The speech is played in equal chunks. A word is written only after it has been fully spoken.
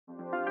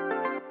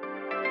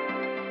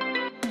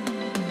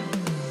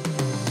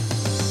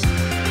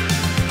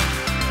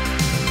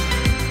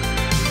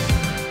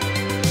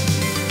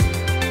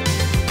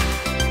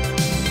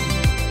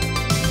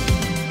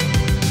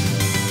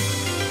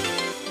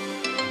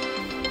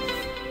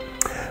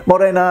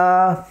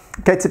Morena,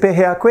 kei te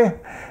pehe a koe.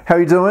 How are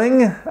you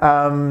doing?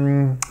 How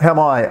am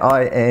I?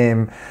 I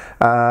am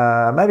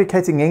maybe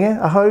kei te ngenge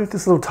aho,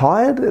 just a little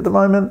tired at the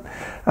moment.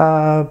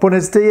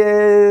 Buenos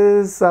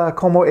dias,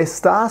 como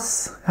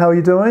estás? How are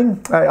you doing?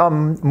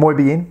 I'm muy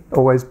bien,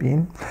 always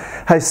bien.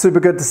 Hey, super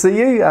good to see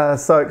you.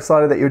 So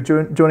excited that you're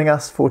joining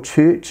us for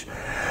church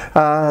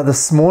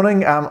this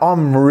morning.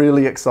 I'm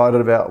really excited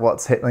about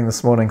what's happening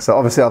this morning. So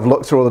obviously I've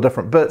looked through all the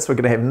different bits. We're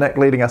going to have Nick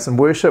leading us in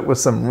worship with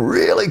some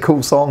really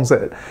cool songs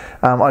that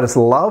I just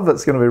love.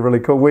 It's going to be really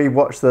cool. We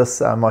watched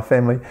this, my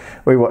family,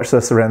 we watched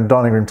this around the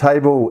dining room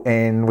table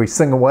and we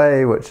sing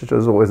away, which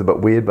is always a bit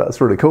weird, but it's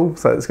really cool.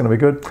 So it's going to be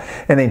good.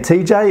 And then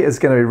TJ is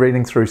going to be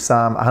reading through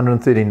Psalm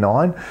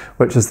 139,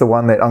 which is the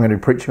one that I'm going to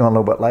be preaching on a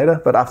little bit later.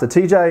 But after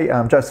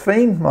TJ,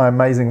 Josephine, my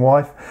amazing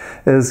wife,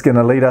 is going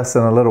to lead us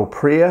in a little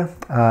prayer.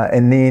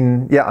 And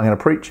then, yeah, I'm going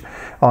to preach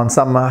on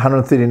Psalm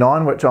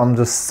 139, which I'm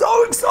just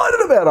so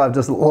excited about. I've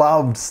just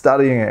loved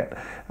studying it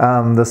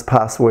this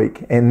past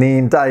week. And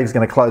then Dave's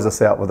going to close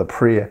us out with a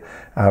prayer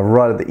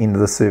right at the end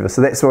of the service.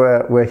 So that's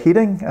where we're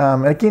heading.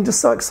 And again, just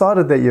so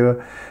excited that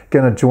you're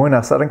going to join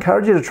us. I'd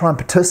encourage you to try and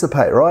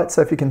participate, right?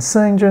 So if you can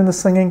sing during the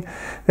singing,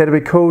 that'd be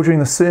cool. During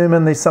the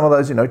sermon, there's some of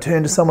those,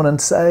 turn to someone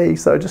and say.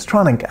 So just try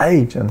and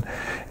engage and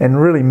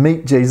really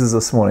meet Jesus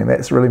this morning.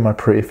 That's really my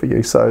prayer for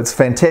you. So it's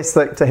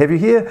fantastic to have you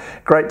here.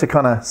 Great to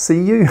kind of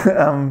see you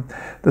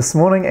this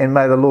morning, and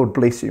may the Lord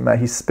bless you. May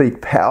He speak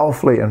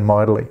powerfully and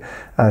mightily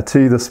to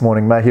you this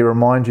morning. May He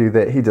remind you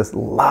that He just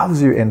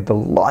loves you and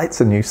delights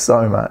in you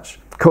so much.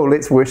 Cool,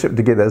 let's worship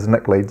together as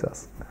Nick leads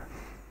us.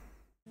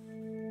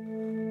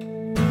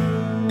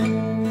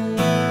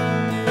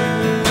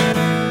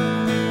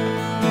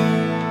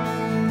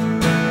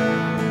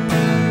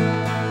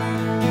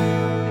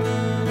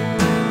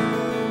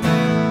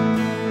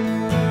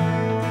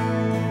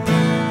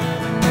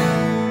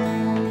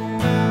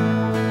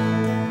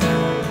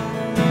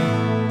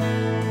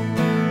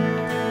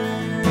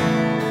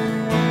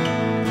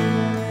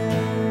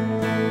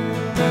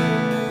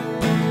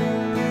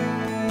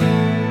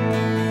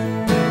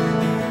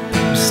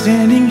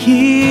 Standing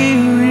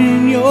here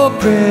in your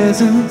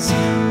presence,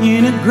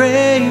 in a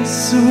grace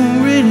so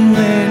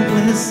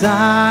relentless,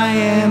 I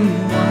am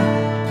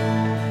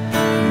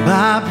won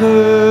by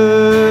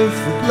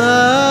perfect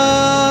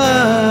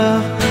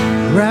love,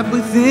 wrapped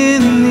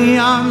within the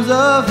arms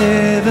of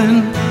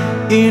heaven,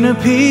 in a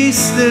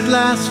peace that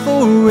lasts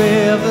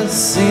forever,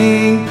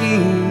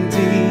 sinking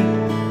deep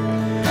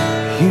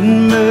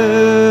in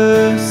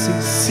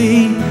mercy's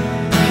sea,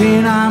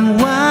 and I'm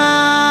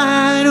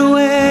wide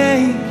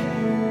awake,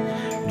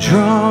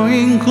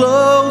 drawing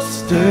close,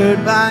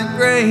 stirred by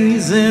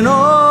grace, and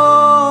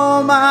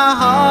all my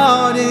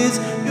heart is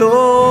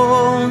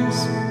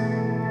yours.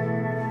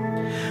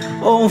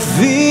 Oh,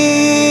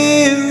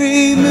 fear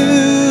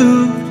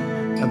removed,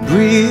 I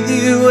breathe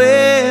you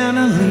in,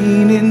 I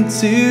lean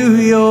into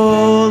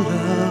your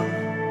love.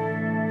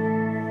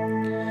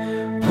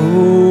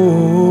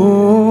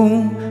 Oh,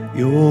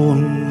 your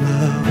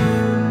love.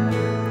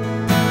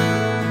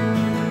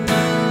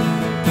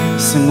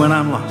 Sing when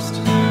I'm lost.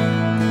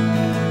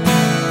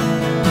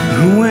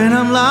 When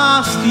I'm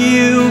lost,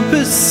 you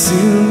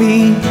pursue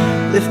me.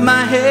 Lift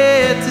my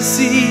head to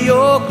see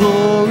your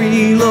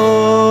glory,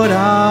 Lord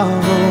our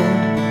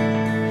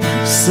Lord.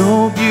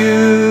 So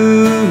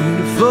beautiful.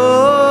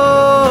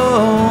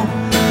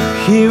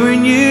 Here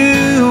in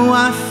you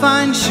I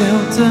find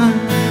shelter,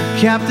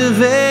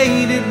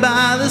 captivated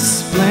by the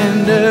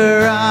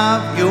splendor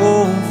of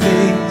your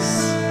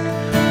face.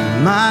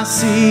 My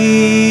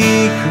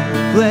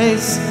secret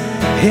place,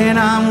 and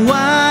I'm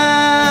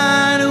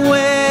wide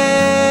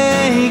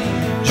awake,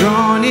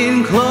 drawn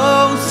in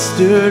close,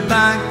 stirred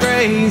by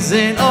grace,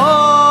 and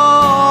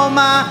all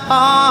my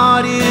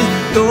heart is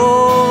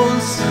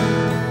yours.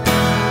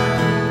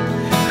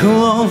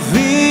 Oh,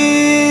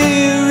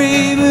 fear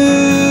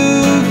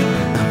removed,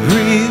 I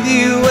breathe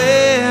you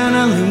in,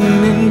 I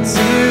lean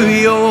into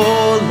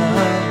your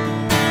love.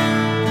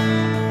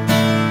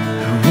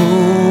 Oh,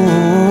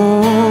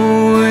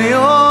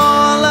 your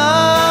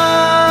love.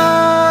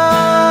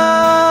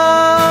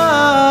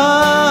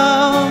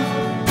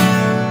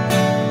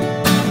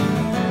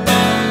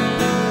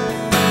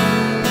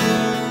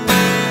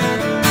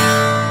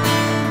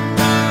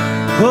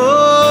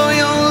 Oh,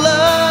 your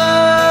love.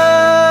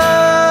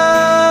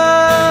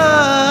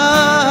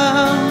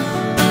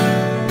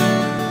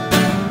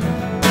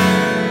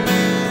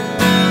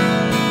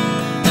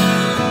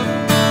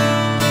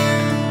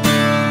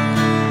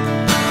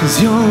 'Cause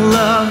your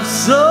love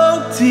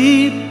so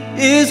deep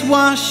is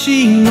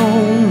washing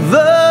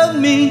over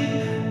me.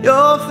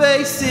 Your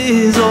face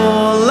is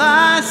all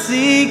I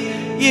seek.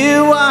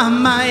 You are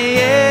my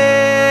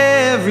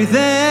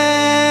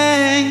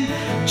everything.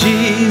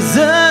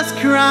 Jesus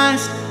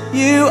Christ,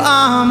 you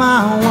are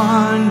my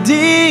one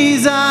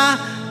desire.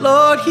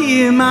 Lord,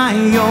 hear my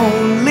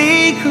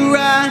only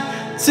cry,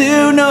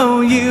 to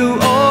know you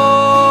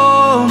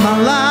all my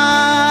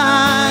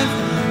life.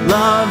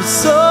 Love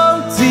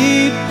so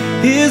deep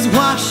is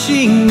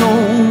washing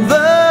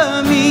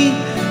over me.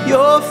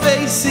 Your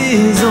face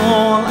is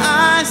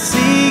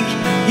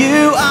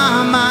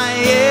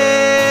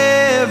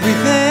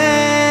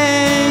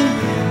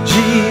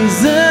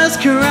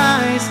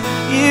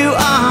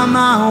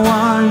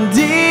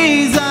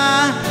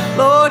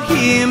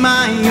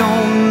my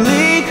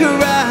only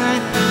cry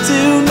to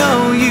know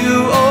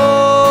you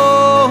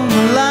all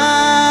my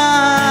life.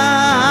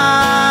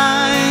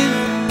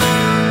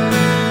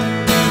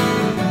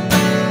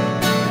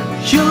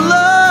 Your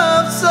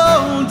love so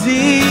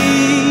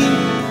deep,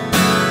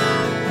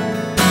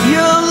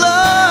 your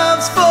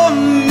love's for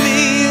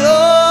me,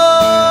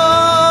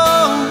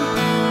 oh,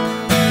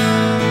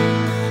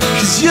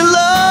 'cause your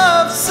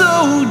love's so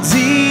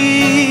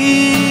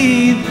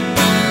deep,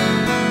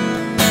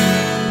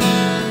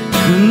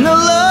 and the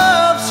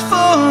love's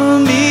for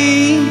me,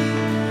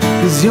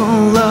 'cause your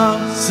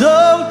love so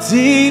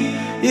deep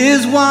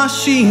is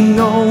washing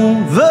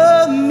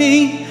over me.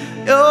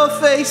 Your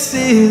face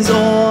is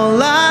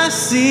all I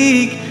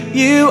seek,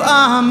 you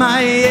are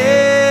my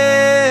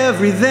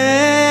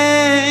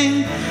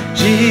everything.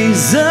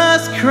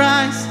 Jesus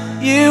Christ,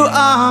 you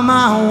are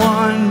my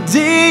one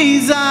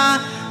desire.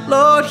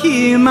 Lord,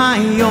 hear my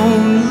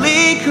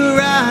only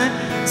cry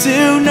to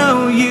know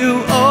you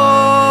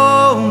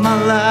all my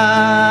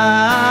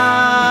life.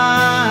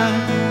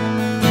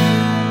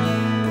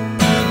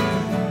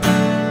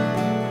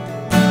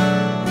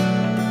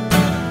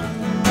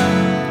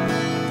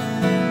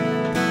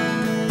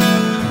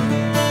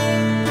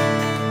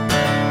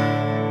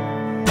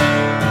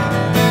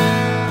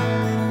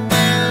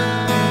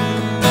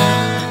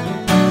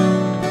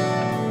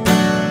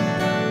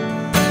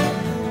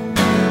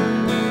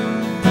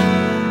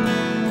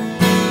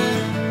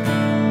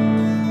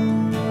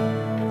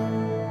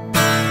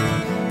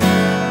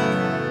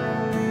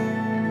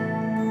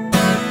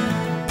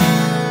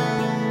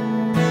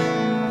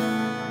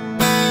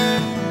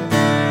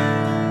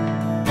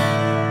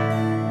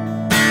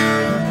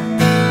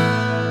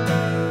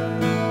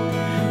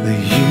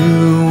 You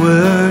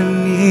were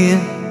near,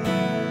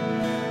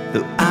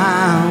 though I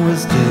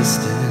was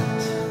distant.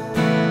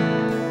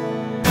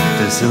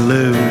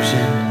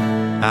 Disillusioned,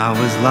 I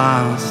was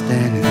lost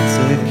and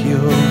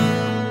insecure.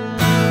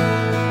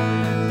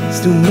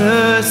 Still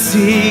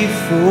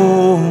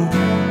merciful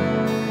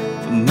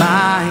for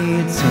my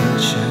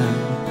attention.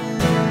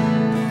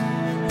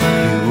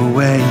 You were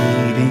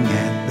waiting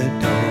at the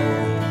door,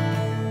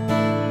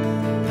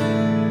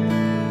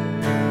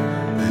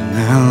 and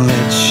I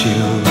let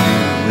you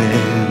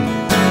in.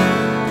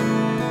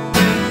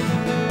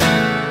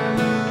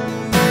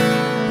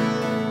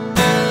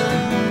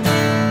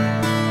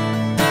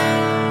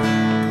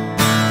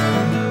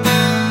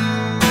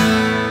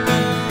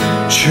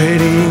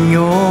 Trading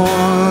your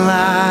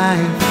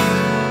life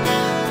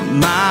for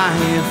my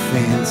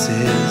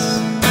offenses,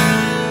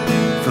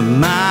 for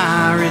my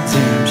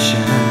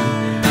redemption,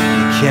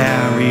 you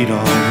carried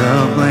all the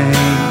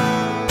blame.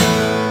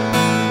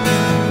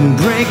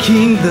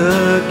 Breaking the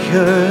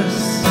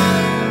curse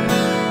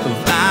of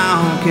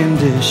our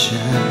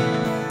condition,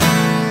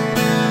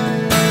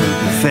 when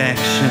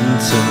perfection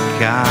took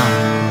our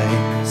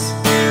place.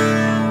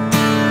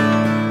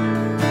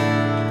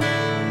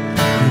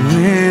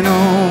 When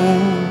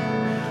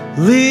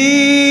only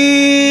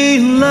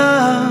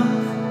love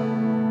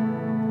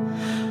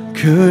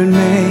could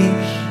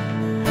make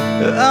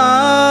a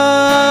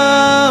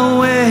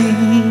way,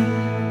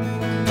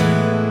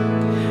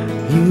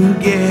 you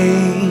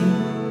gave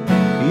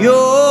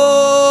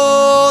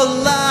your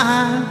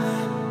life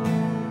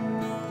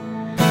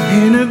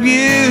in a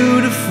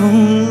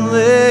beautiful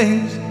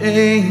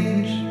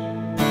exchange.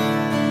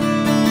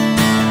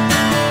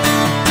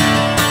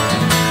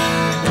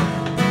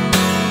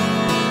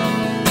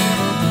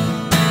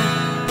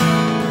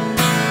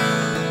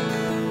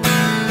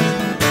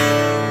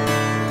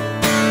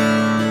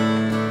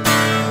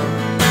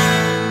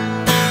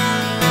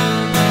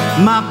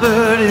 My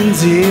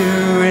burdens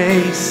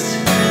erased,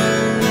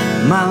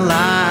 my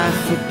life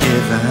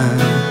forgiven.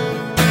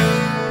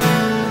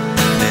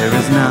 There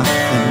is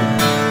nothing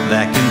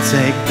that can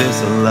take this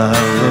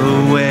love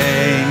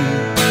away.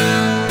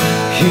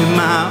 You're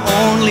my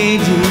only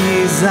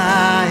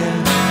desire,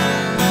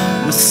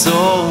 my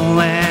sole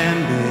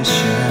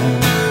ambition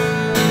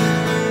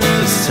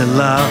is to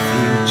love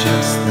you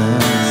just the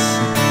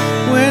same.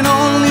 When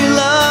only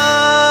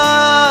love,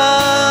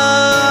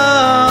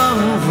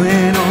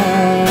 when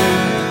only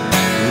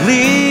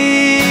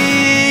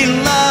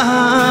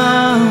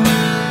love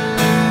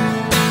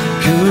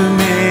could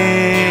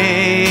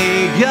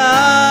make a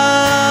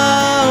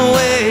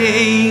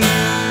way,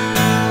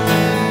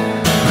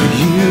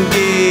 you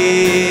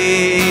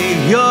gave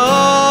your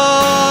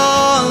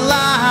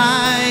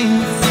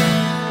life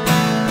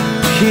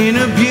in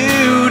a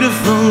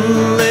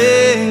beautiful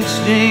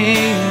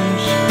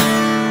exchange.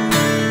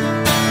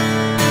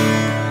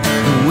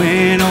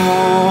 When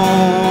only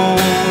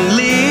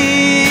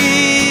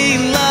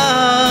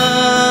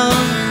love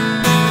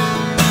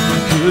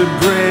could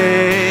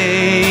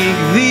break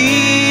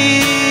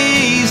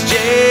these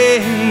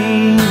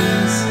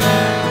chains,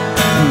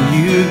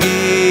 you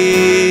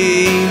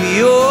gave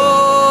your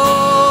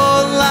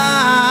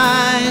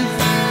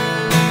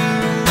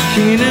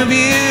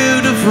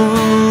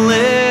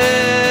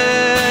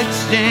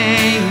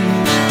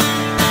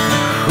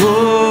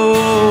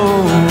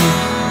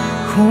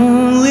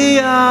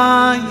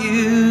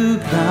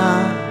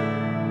God.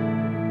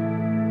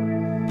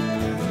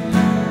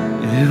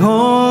 And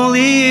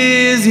holy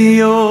is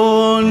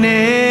your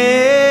name.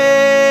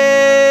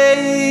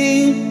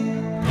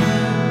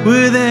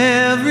 With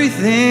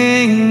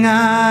everything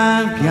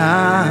I've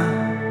got,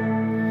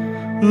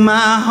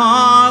 my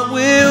heart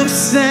will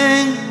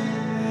sing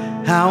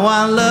how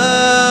I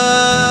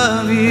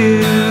love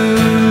you.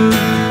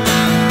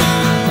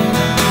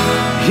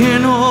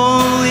 And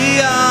holy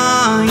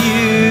are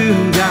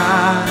you,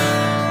 God.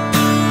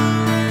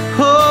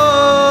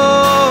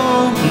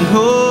 Oh, and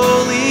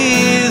holy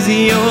is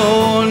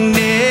your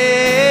name.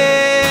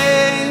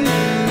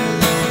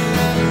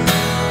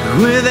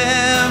 With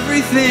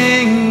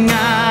everything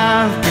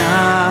I've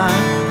got,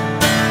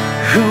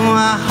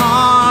 my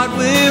heart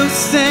will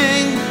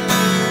sing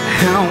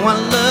how I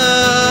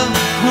love.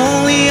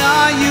 Holy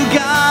are you,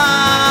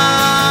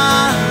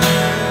 God,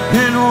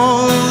 and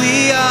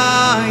holy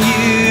are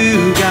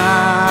you,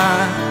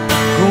 God.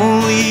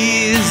 Holy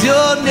is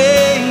your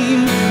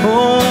name,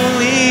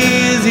 holy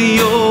is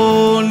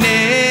your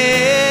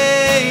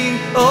name.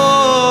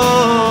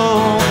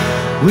 Oh,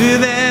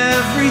 with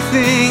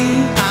everything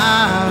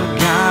I've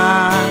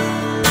got,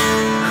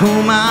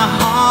 oh, my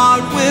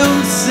heart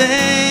will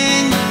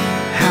sing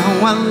how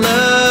I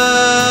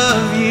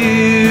love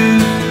you.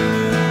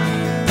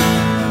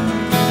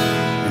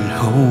 And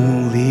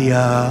holy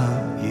are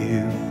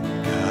you,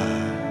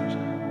 God.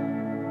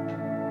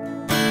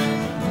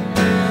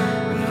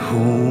 And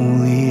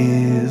holy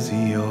is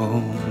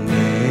your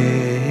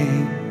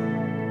name.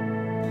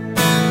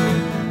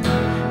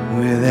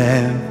 With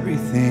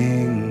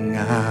everything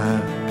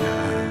I've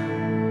got,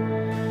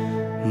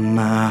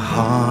 my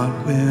heart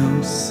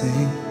will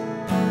sing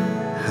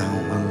how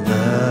I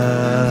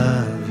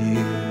love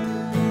you.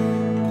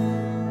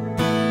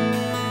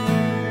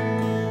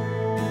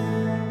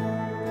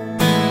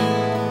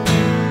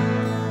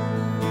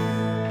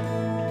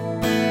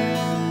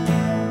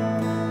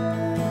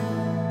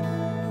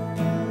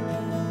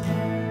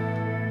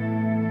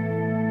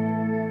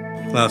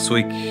 Last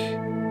week,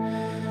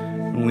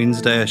 on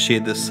Wednesday, I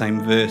shared this same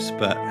verse,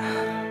 but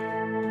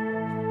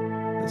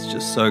it's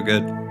just so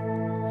good.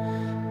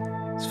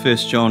 It's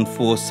 1 John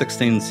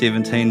 4:16 and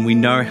 17. We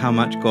know how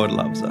much God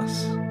loves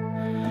us,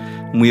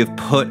 and we have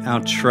put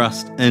our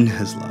trust in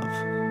His love.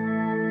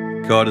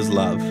 God is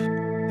love,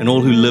 and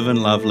all who live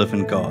in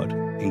God,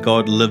 and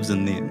God lives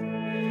in them.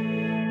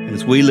 And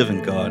as we live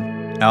in God,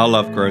 our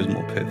love grows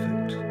more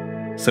perfect.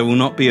 So we'll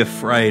not be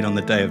afraid on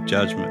the day of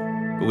judgment,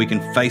 but we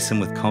can face Him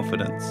with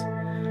confidence,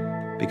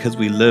 because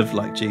we live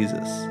like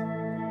Jesus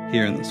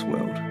here in this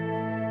world.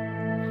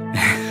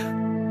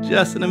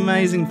 Just an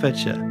amazing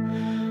picture.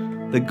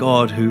 The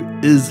God who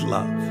is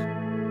love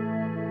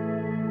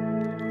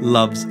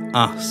loves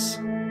us,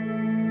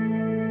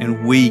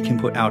 and we can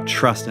put our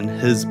trust in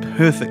His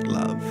perfect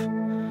love.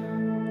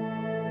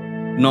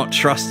 Not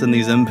trust in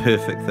these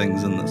imperfect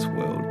things in this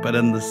world, but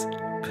in this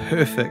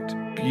perfect,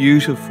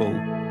 beautiful,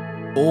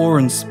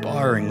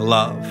 awe-inspiring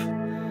love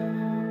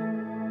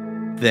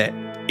that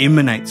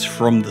emanates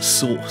from the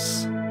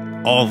source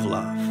of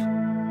love.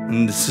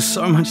 And there's just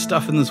so much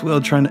stuff in this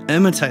world trying to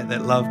imitate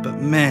that love,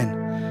 but man,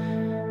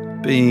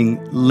 being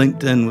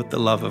linked in with the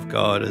love of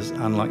God is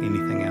unlike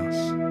anything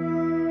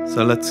else.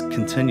 So let's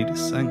continue to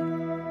sing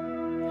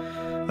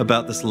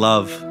about this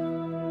love,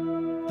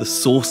 the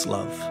source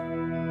love.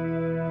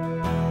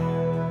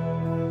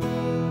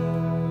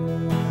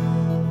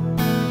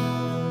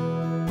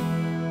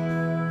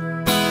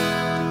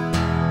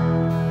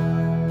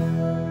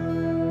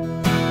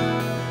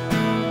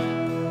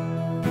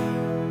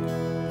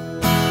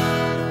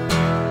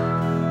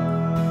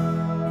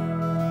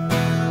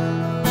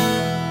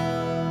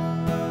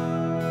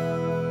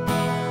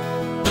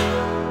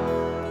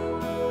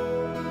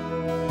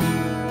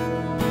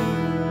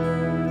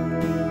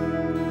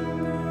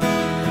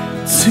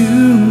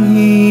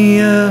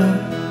 Tunia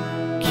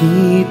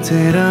ki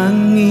te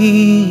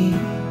rangi,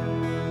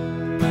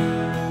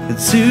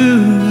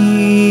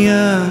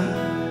 tunia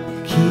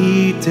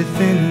ki te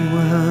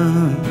whenua,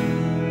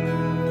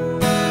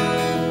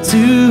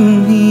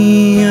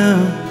 tunia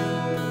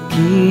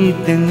ki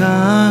te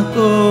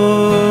ngako,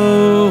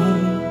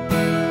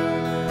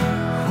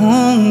 ho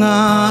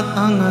ngā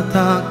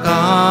tangata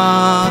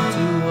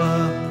kātua.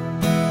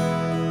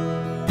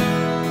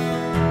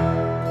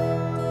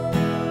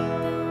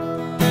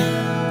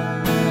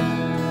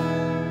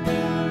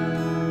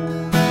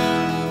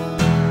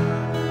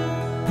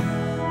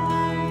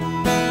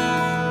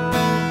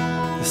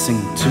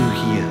 Sing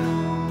Tuhia,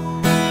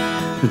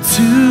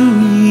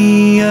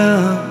 Tuhia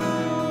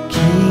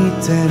ki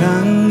te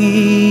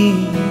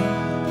rangi,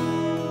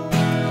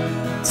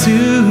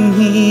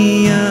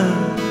 Tuhia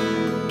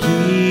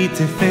ki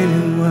te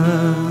whenua,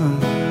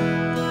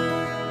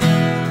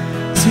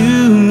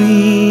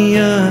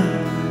 Tuhia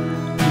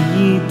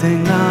ki te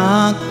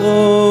ngako,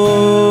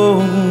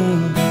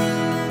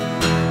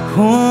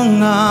 ho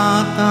ngā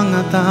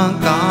tangata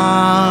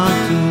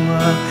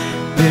kātua.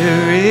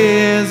 There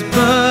is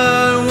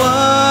but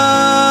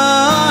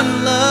one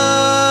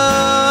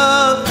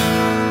love,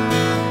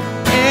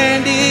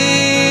 and it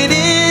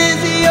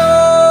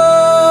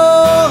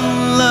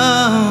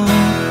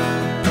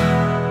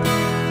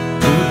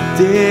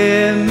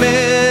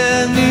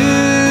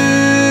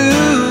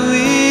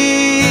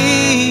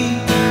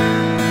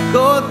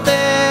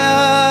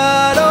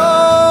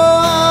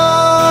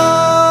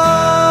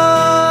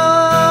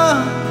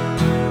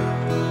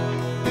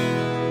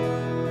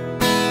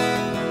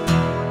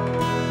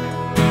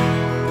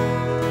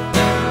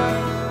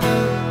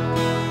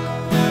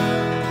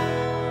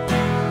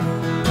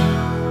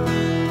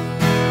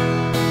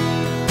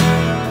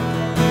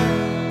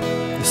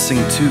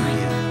sing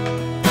Tuhia.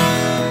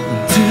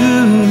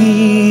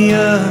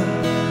 Tuhia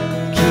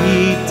ki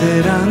te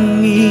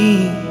rangi,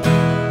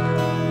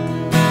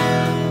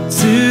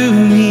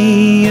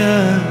 Tuhia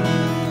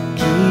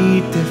ki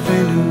te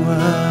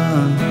whenua,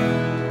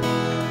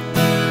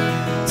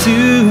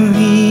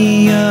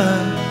 Tuhia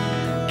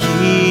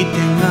ki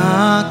te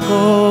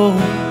ngako,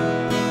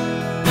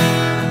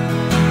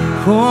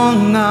 ko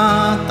ngā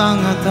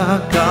tangata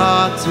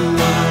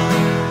katoa.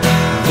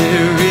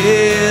 There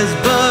is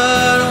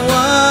but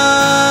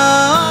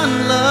one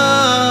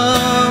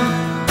love,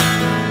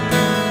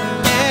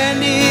 and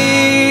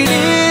it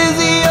is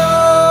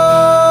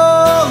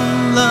your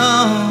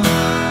love.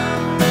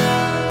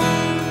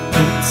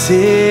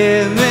 Te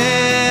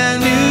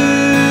menui,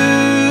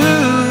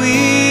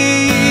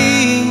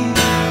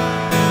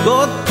 ko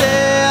te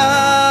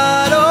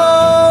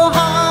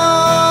aroha.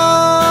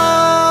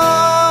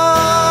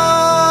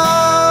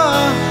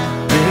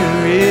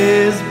 There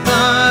is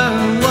but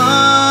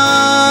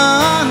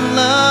one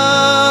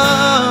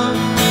love,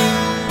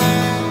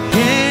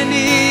 and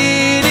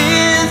it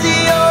is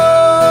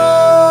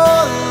your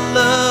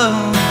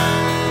love.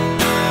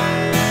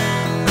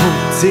 Ko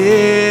te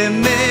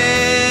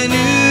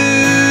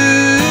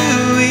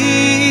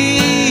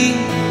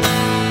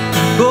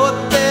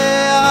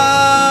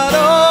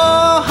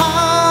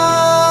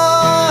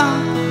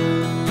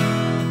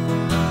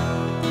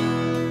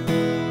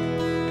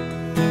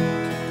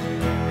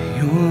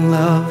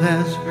love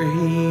has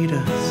freed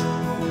us.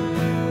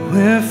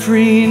 We're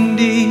free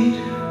indeed.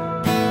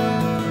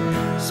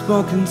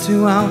 Spoken to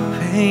our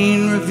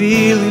pain,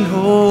 revealing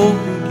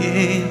hope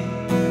again.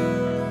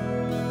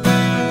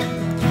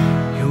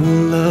 Your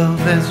love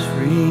has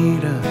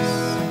freed us.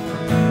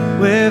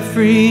 We're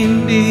free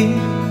indeed.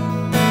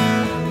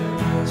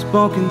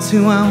 Spoken to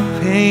our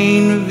pain,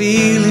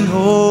 revealing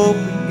hope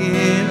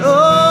again.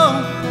 Oh,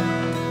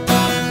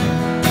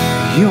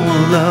 your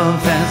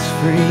love has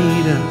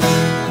freed us.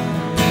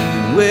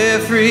 We're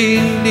free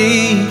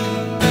indeed.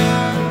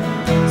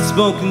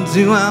 Spoken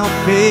to our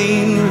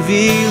pain,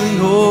 revealing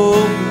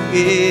hope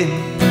again.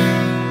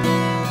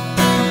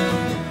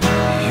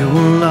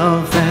 Your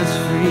love has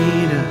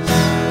freed us.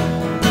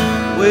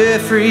 We're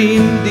free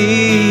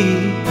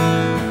indeed.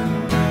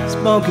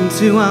 Spoken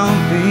to our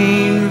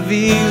pain,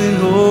 revealing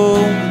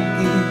hope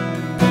again.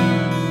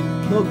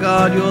 Lord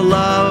God, your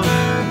love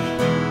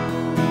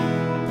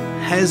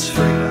has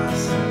freed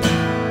us.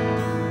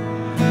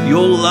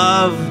 Your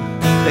love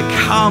that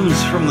comes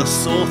from the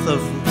source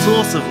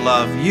of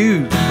love, you,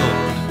 Lord.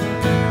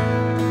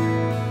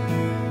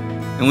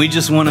 And we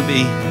just want to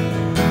be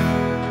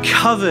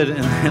covered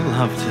in that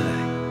love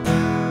today.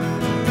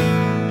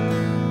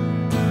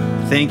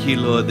 Thank you,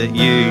 Lord, that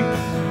you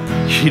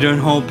don't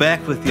hold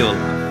back with your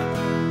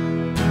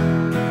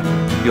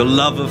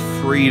love of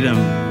freedom,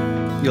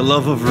 your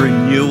love of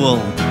renewal,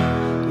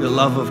 your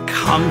love of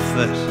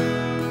comfort.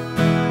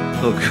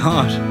 Oh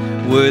God,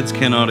 words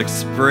cannot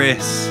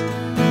express.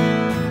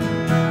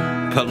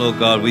 But Lord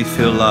God, we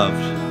feel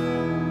loved.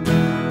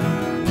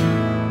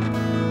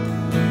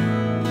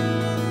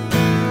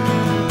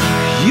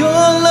 Your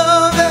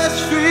love has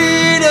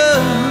freed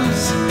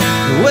us.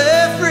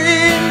 We're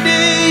free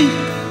indeed.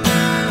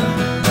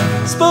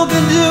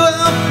 Spoken to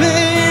our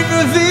pain,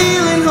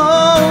 revealing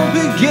hope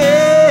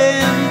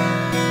again.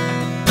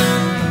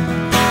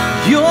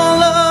 Your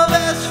love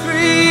has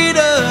freed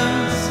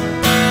us.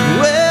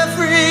 We're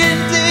free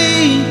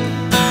indeed.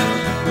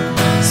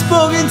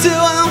 Spoken to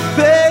our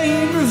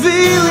pain,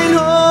 revealing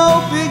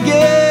hope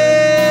again.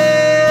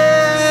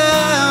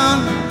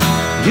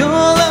 Your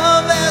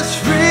love has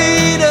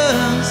freed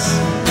us.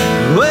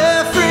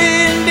 We're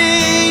free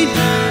indeed.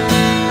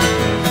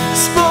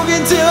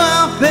 Spoken to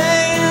our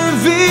pain,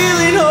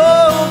 revealing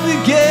hope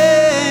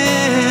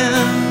again.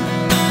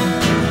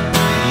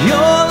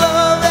 Your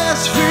love has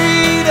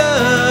freed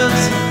us.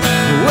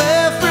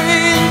 We're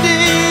free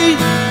indeed.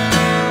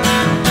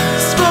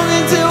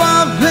 Spoken to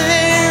our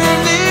pain,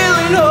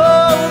 revealing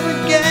hope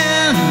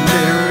again.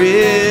 There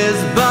is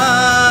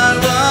but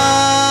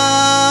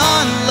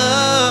one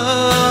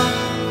love,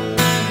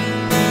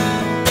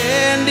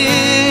 and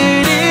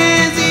it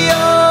is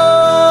your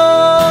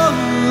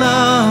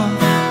love.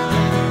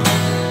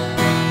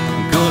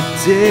 Ko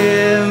te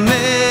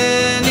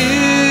menui,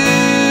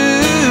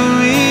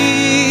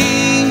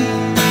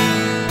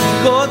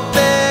 ko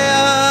te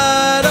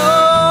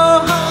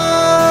aroha.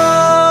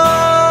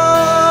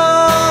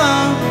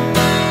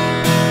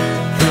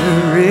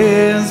 There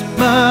is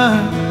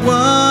but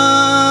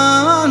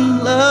one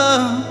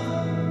love,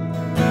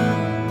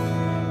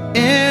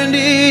 and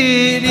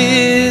it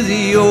is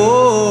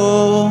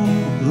your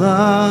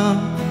love.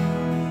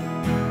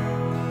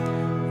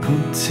 Ko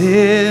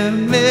te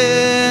menui,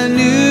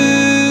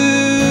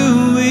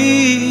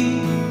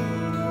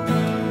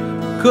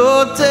 ko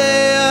te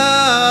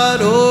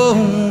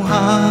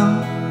aroha.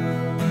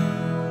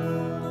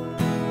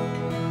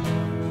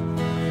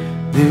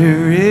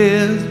 There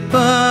is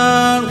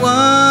but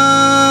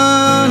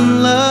one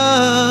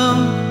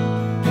love,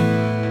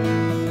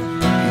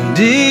 and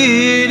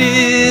it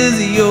is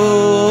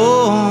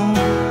your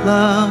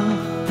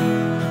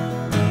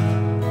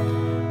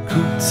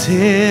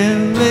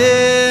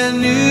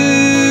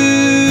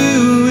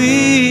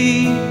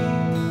nui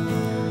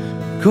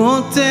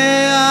ko te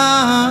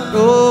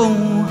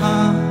aroha.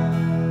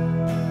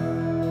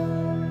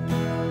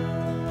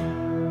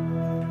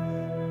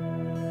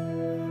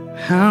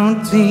 How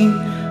deep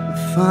the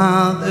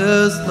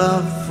Father's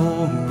love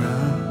for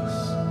us,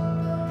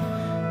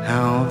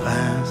 how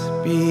vast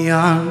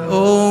beyond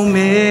all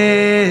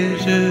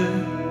measure,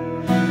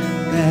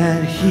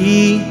 that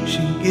He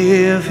should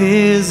give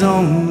His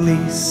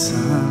only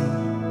Son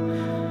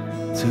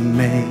to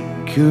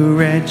make a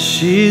wretch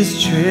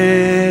His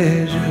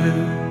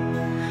treasure.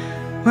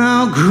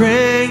 How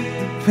great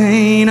the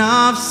pain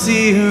of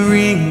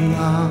searing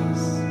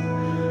loss,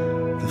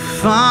 the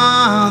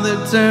Father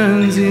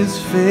turns His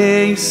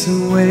face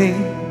away.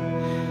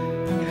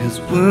 His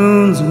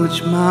wounds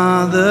which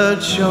mar the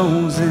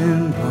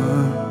chosen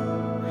one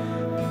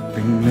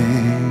bring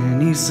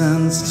many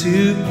sons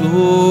to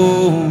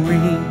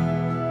glory.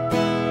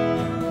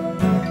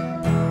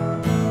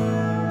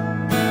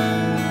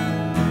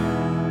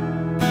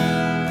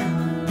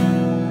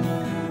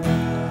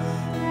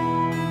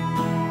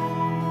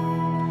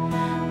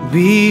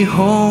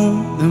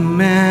 Behold the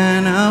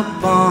man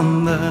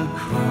upon the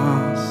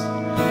cross,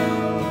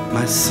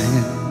 my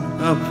sin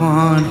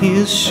upon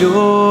His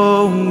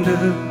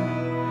shoulder.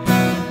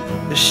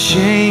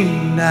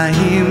 Ashamed I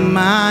hear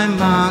my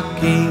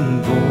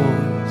mocking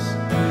voice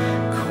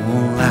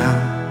call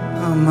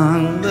out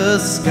among the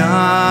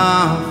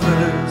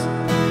scoffers.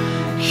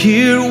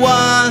 Here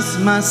was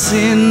my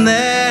sin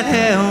that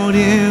held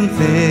Him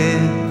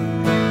there,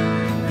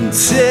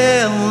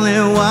 until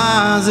it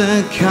was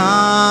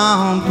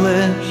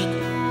accomplished.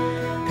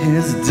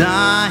 His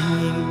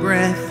dying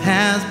breath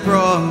has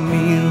brought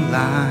me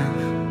life.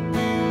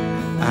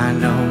 I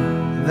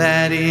know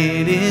that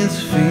it is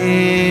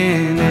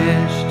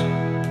finished.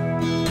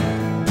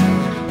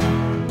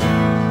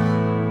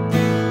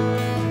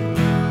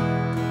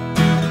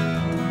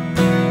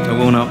 I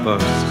will not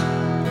boast.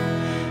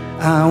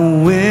 I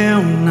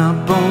will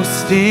not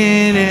boast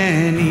in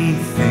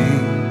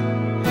anything.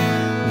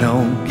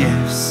 No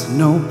gifts,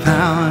 no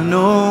power,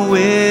 no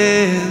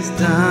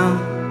wisdom,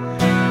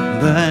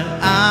 but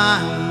I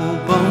will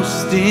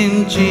boast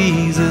in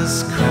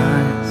Jesus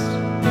Christ,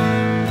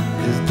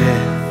 His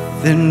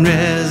death and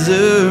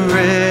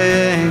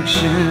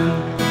resurrection.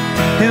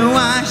 And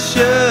why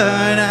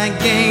should I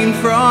gain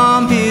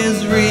from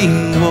His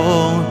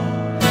reward?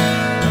 I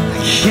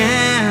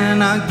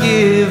cannot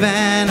give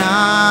an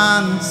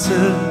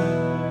answer.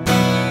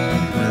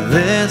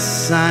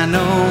 This I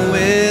know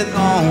with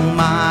all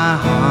my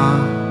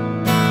heart,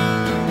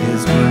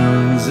 His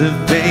wounds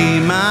have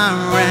paid my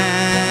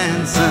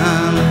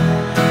ransom.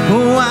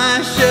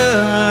 Why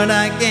should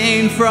I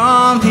gain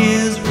from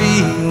His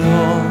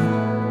reward?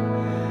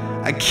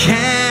 I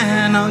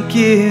cannot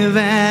give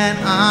an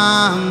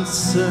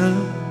answer,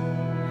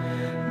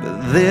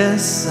 but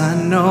this I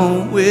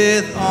know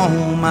with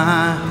all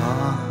my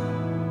heart,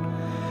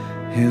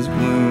 His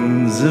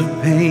wounds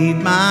have paid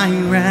my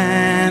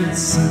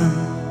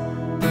ransom.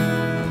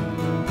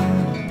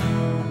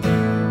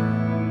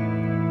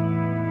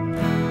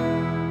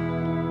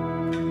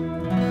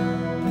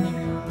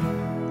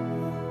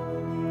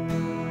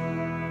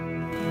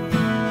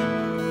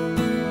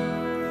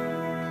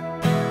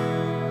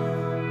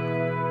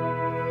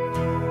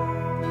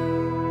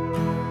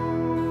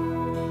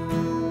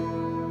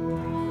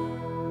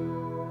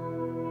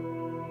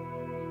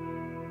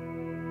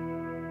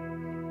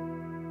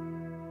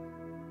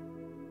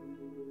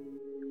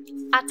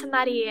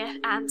 Atamaria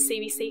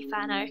CBC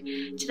whaanau.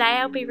 Today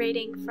I'll be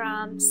reading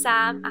from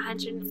Psalm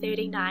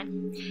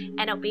 139 and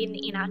it'll be in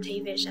the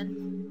NRT version.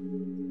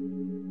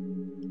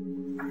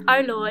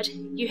 O Lord,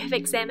 you have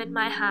examined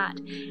my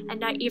heart and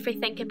know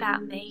everything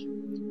about me.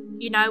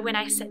 You know when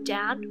I sit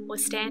down or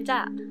stand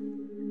up.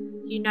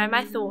 You know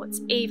my thoughts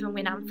even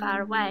when I'm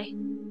far away.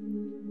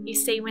 You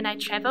see when I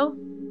travel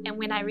and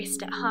when I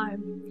rest at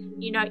home.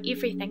 You know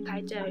everything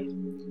I do.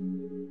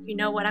 You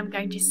know what I'm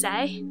going to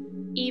say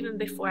even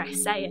before I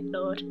say it,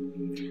 Lord.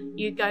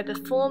 You go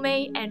before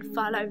me and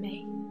follow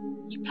me.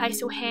 You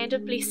place your hand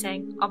of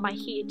blessing on my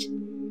head.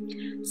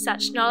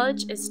 Such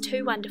knowledge is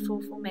too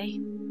wonderful for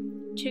me,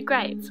 too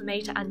great for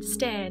me to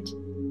understand.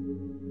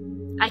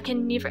 I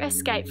can never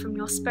escape from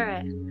your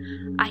spirit.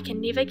 I can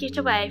never get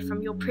away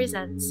from your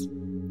presence.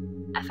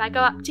 If I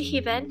go up to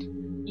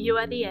heaven, you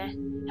are there.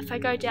 If I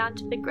go down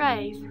to the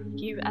grave,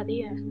 you are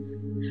there.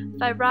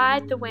 If I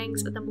ride the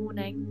wings of the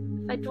morning,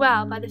 if I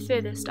dwell by the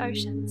furthest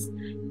oceans,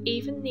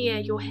 even there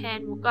your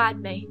hand will guide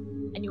me,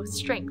 and your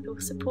strength will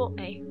support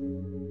me.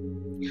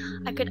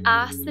 I could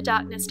ask the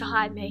darkness to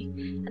hide me,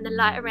 and the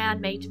light around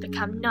me to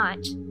become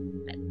night,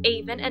 but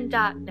even in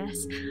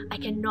darkness I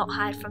cannot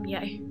hide from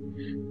you.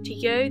 To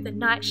you the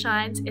night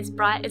shines as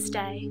bright as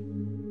day.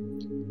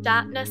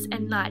 Darkness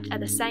and light are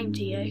the same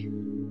to you.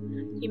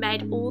 You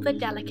made all the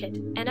delicate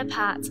inner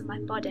parts of my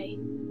body,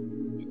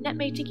 and knit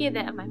me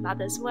together in my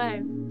mother's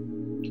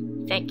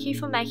womb. Thank you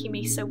for making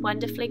me so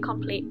wonderfully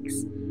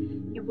complex.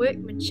 Your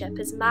workmanship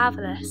is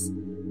marvellous.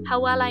 How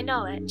well I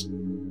know it.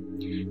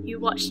 You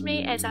watched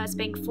me as I was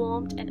being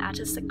formed in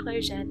utter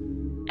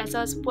seclusion, as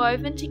I was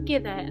woven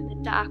together in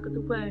the dark of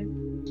the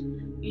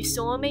womb. You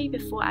saw me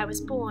before I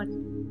was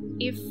born.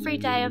 Every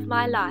day of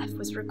my life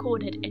was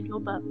recorded in your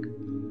book.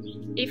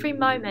 Every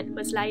moment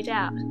was laid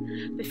out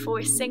before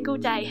a single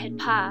day had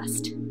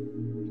passed.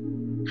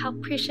 How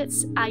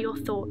precious are your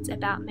thoughts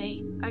about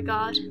me, O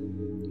God.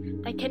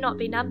 They cannot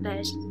be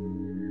numbered.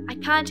 I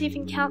can't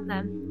even count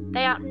them.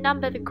 They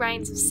outnumber the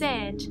grains of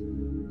sand.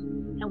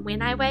 And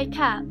when I wake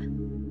up,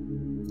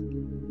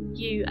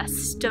 you are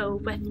still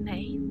with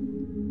me.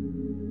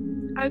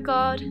 O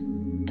God,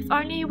 if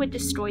only you would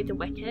destroy the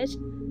wicked.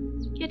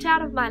 Get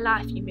out of my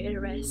life, you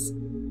murderers.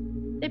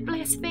 They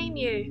blaspheme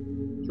you.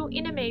 Your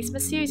enemies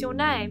misuse your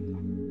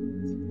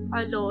name.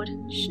 O Lord,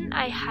 shouldn't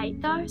I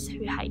hate those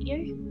who hate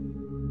you?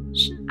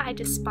 Shouldn't I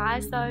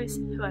despise those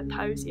who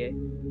oppose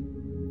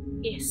you?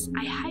 Yes,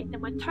 I hate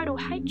them with total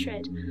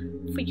hatred,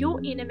 for your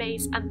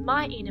enemies are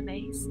my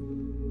enemies.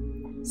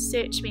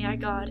 Search me, O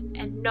God,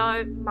 and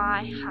know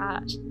my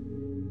heart.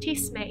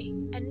 Test me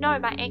and know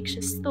my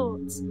anxious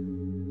thoughts.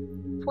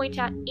 Point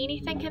out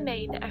anything in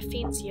me that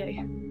offends you,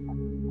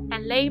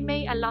 and lead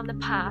me along the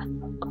path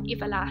of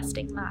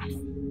everlasting life.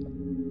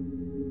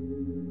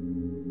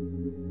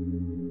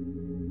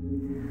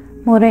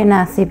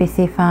 Morena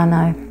CBC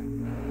whaanau.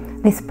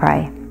 Let's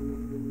pray.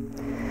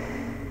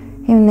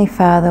 Heavenly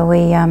Father,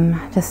 we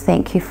just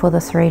thank you for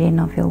this reading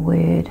of your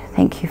word.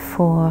 Thank you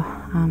for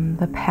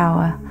the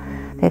power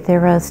that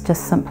there is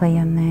just simply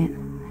in that.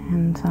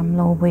 And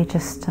Lord, we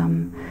just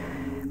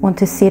want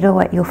to settle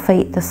at your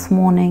feet this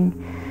morning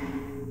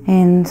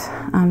and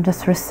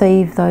just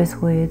receive those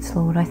words,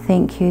 Lord. I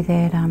thank you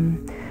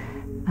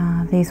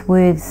that these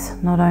words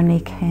not only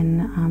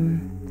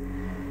can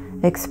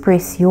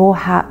express your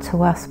heart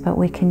to us, but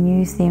we can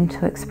use them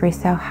to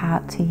express our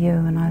heart to you.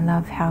 And I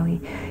love how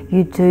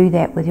you do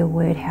that with your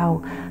word,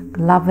 how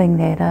loving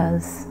that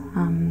is,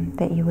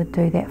 that you would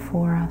do that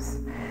for us.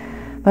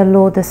 But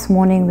Lord, this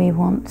morning we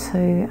want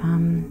to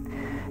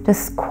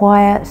just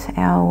quiet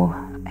our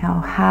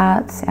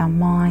hearts, our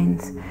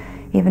minds,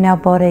 even our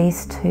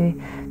bodies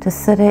to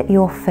sit at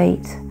your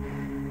feet,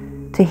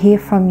 to hear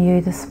from you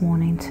this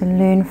morning, to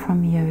learn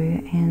from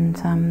you.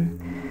 And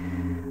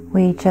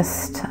we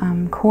just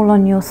call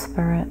on your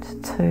Spirit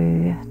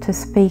to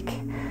speak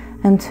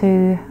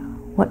into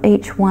what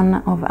each one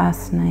of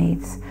us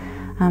needs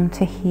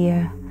to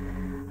hear,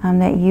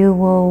 that you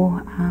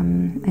will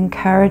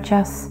encourage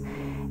us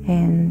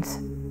and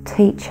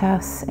teach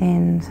us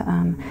and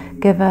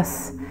give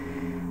us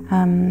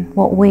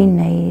what we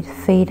need.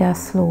 Feed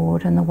us,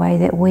 Lord, in the way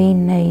that we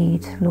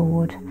need,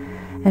 Lord,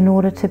 in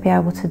order to be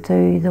able to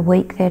do the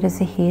week that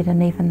is ahead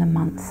and even the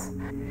months.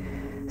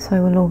 So,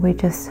 Lord, we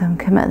just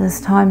commit this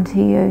time to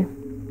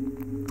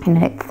you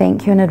and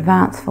thank you in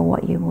advance for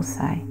what you will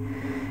say.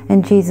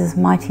 In Jesus'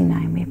 mighty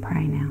name we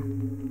pray now.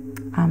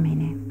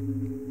 Amen.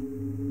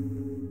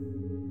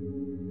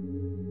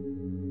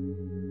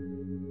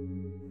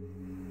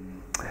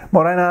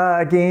 Morena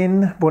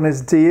again,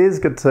 buenos dias,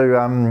 good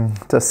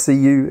to see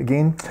you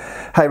again.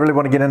 Hey, I really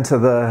want to get into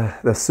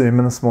the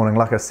sermon this morning.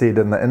 Like I said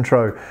in the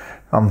intro,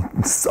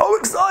 I'm so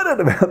excited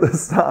about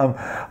this psalm.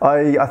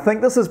 I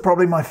think this is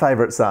probably my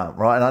favourite psalm,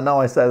 right? And I know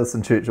I say this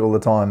in church all the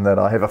time, that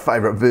I have a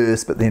favourite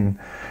verse, but then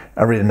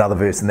I read another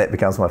verse and that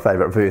becomes my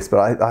favourite verse.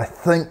 But I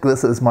think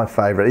this is my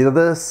favourite, either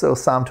this or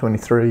Psalm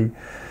 23,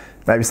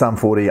 maybe Psalm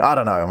 40. I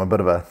don't know, I'm a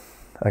bit of a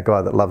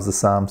guy that loves the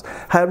Psalms.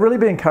 Hey, I'd really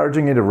be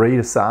encouraging you to read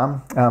a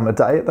Psalm a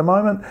day at the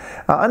moment.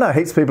 I know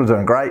heaps of people are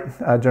doing great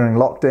during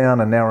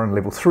lockdown, and now we're in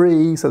level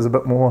 3, so there's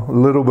a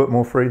little bit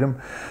more freedom.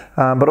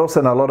 But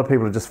also know a lot of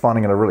people are just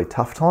finding it a really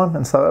tough time,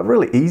 and so a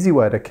really easy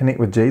way to connect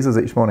with Jesus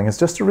each morning is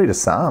just to read a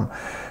Psalm.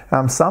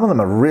 Some of them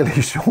are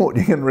really short.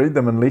 You can read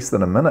them in less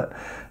than a minute.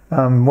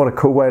 What a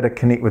cool way to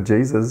connect with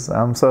Jesus.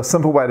 So a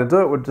simple way to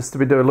do it would just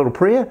be do a little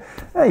prayer.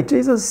 Hey,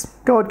 Jesus,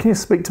 God, can you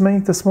speak to me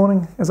this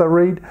morning as I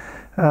read?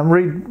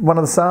 Read one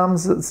of the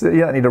Psalms.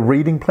 You don't need a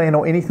reading plan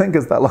or anything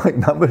because they're like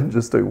numbered.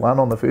 Just do one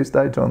on the first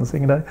day, two on the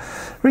second day.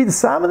 Read the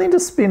Psalm and then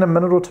just spend a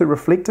minute or two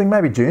reflecting,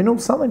 maybe journal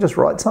something, just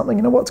write something.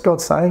 You know, what's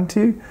God saying to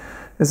you?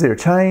 Is there a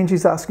change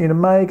he's asking you to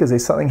make? Is there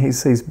something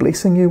he's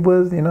blessing you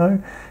with, you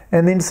know?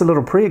 And then just a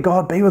little prayer,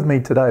 God, be with me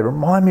today.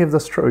 Remind me of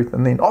this truth.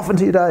 And then off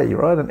into your day,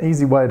 right? An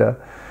easy way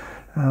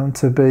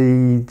to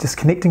be just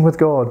connecting with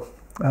God.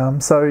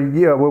 So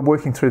yeah, we're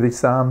working through these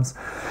Psalms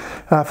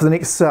for the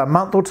next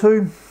month or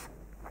two.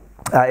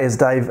 As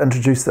Dave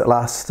introduced it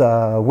last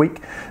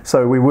week.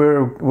 So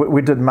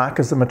we did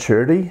Markers of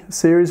Maturity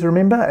series,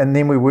 remember? And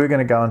then we were going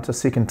to go into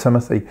 2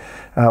 Timothy,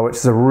 which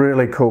is a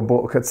really cool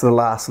book. It's the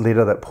last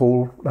letter that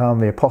Paul,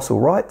 the apostle,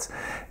 writes.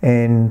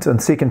 And in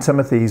 2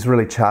 Timothy, he's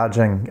really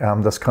charging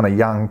this kind of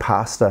young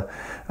pastor,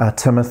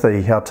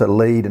 Timothy, how to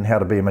lead and how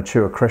to be a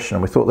mature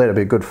Christian. We thought that'd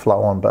be a good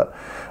flow on, but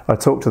I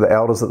talked to the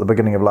elders at the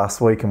beginning of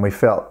last week and we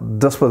felt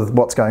just with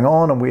what's going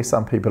on and where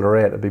some people are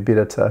at, it'd be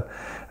better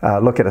to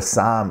look at a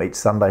psalm each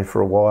Sunday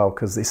for a while,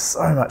 because there's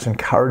so much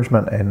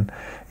encouragement and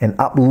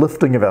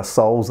uplifting of our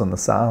souls in the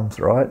Psalms,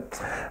 right?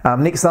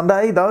 Next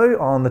Sunday, though,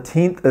 on the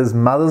 10th, is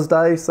Mother's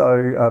Day,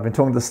 so I've been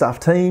talking to the staff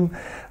team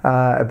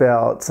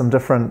about some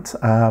different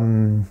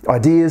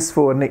ideas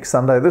for next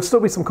Sunday. There'll still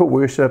be some cool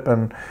worship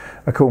and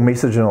a cool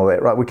message and all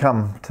that, right? We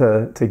come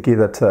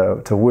together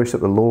to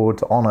worship the Lord,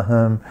 to honour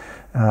Him,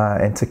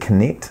 and to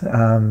connect.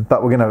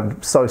 But we're going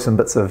to sow some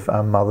bits of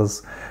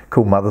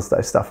cool Mother's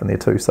Day stuff in there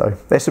too. So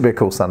that should be a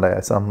cool Sunday.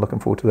 So I'm looking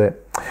forward to that.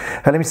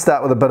 Hey, let me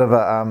start with a bit of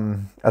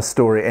a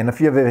story. And if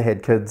you've ever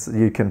had kids,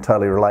 you can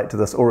totally relate to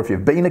this. Or if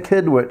you've been a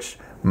kid, which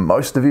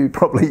most of you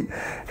probably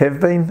have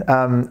been.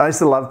 I used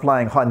to love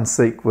playing hide and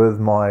seek with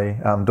my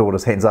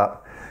daughters. Hands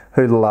up.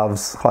 Who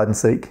loves hide and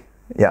seek?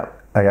 Yeah.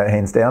 Okay,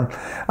 hands down.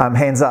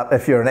 Hands up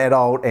if you're an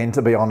adult, and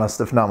to be honest,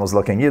 if no one was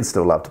looking, you'd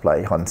still love to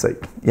play hide and seek.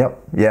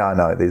 Yep, yeah, I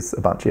know, there's a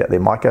bunch out there.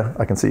 Micah,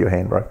 I can see your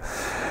hand, bro.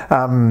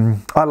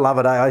 I love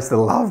it, I used to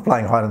love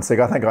playing hide and seek.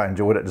 I think I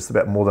enjoyed it just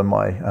about more than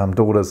my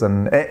daughters,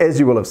 and as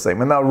you will have seen,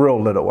 when they were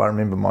real little, I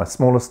remember my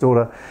smallest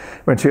daughter,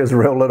 when she was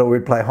real little,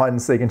 we'd play hide and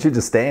seek, and she'd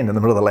just stand in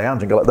the middle of the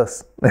lounge and go like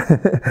this.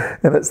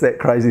 And it's that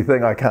crazy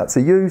thing, I can't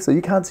see you, so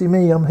you can't see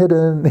me, I'm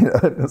hidden. You know,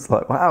 it's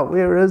like, wow,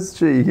 where is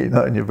she? You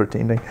know, and you're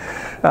pretending.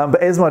 But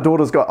as my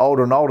daughters got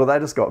older and older, they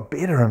just got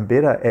better and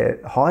better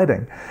at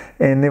hiding,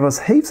 and there was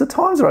heaps of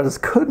times where I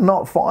just could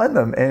not find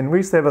them. And we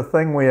used to have a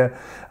thing where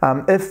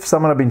if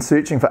someone had been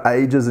searching for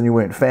ages and you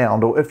weren't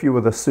found, or if you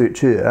were the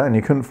searcher and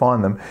you couldn't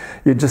find them,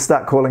 you'd just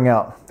start calling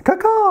out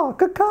 "caca,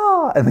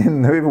 caca," and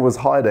then whoever was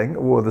hiding,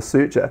 or the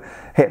searcher,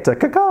 had to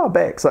caca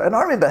back. So, and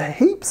I remember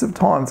heaps of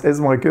times as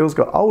my girls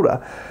got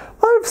older,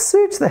 I've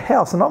searched the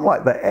house and I'm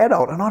like the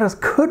adult and I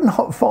just could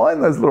not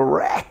find those little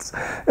rats.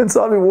 And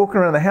so I'd be walking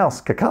around the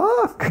house,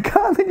 caca,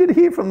 caca, and then you'd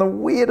hear from the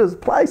weirdest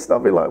place and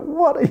I'd be like,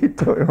 what are you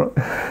doing?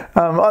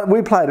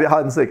 We played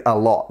hide and seek a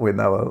lot when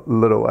they were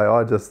little.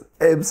 I just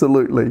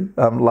absolutely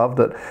loved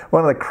it.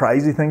 One of the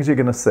crazy things you're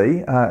going to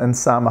see in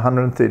Psalm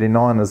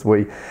 139 is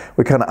we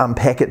kind of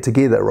unpack it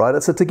together, right?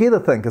 It's a together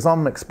thing because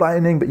I'm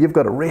explaining, but you've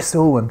got to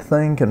wrestle and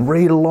think and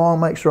read along,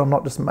 make sure I'm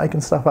not just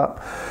making stuff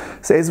up.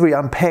 So as we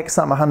unpack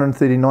Psalm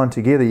 139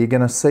 together, you're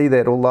going to see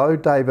that although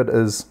David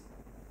is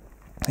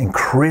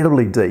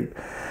incredibly deep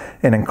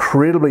and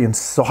incredibly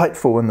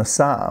insightful in the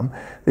psalm,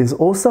 there's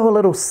also a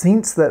little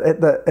sense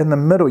that in the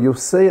middle, you'll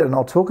see it, and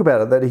I'll talk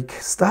about it, that he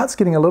starts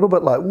getting a little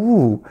bit like,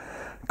 ooh,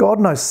 God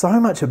knows so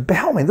much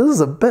about me. This is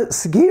a bit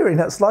scary,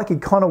 and it's like he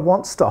kind of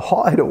wants to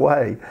hide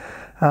away.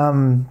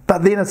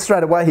 But then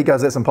straight away he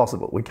goes, that's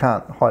impossible. We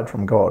can't hide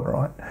from God,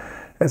 right?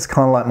 It's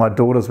kind of like my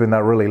daughters when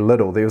they're really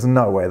little. There was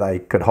no way they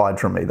could hide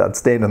from me. They'd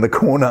stand in the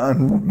corner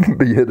and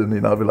be hidden,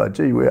 and I'd be like,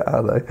 gee, where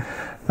are they?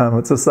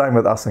 It's the same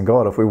with us and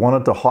God. If we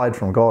wanted to hide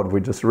from God,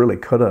 we just really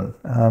couldn't.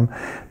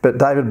 But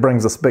David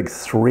brings this big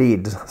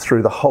thread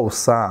through the whole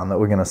psalm that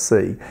we're going to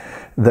see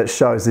that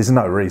shows there's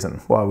no reason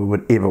why we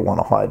would ever want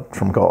to hide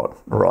from God,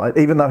 right?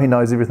 Even though he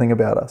knows everything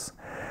about us.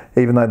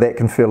 Even though that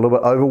can feel a little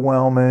bit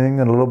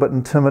overwhelming and a little bit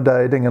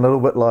intimidating, a little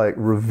bit like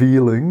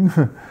revealing.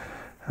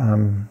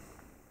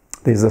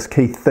 There's this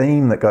key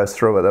theme that goes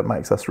through it that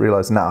makes us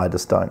realise, no, I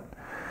just don't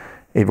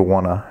ever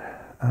want to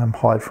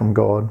hide from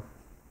God.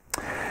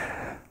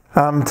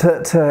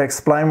 To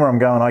explain where I'm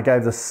going, I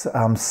gave this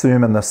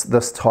sermon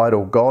this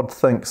title, God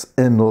Thinks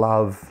in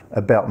Love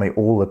About Me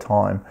All the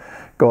Time.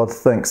 God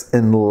thinks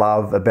in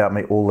love about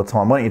me all the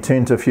time. Why don't you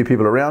turn to a few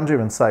people around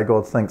you and say,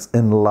 God thinks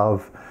in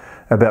love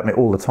about me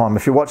all the time.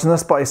 If you're watching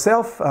this by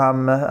yourself,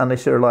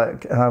 unless you're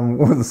like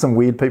with some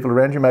weird people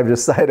around you, maybe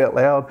just say it out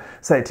loud.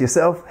 Say it to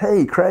yourself.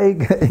 Hey,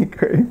 Craig. Hey,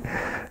 Craig.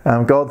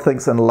 God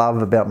thinks in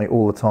love about me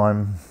all the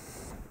time.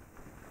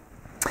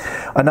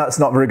 I know it's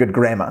not very good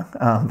grammar,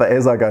 but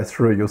as I go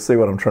through, you'll see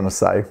what I'm trying to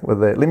say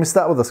with that. Let me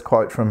start with this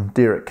quote from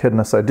Derek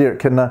Kidner. So Derek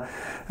Kidner,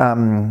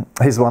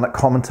 he's the one that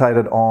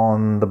commentated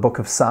on the book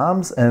of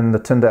Psalms in the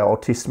Tyndale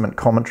Old Testament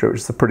commentary,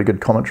 which is a pretty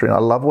good commentary. And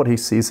I love what he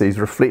says. He's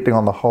reflecting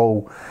on the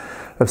whole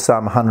of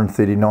Psalm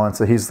 139.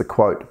 So here's the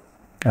quote.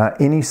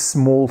 Any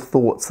small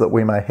thoughts that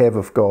we may have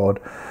of God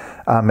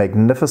are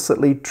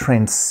magnificently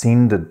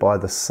transcended by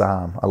the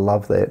psalm. I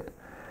love that.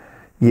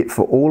 Yet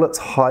for all its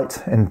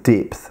height and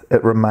depth,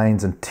 it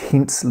remains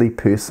intensely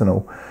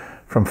personal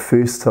from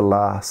first to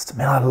last.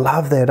 Man, I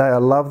love that. I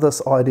love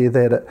this idea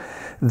that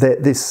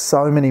there's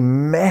so many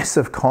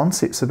massive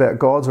concepts about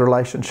God's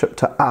relationship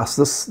to us.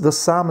 This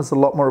psalm is a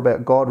lot more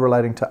about God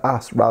relating to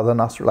us rather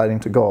than us relating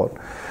to God.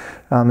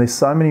 There's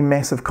so many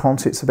massive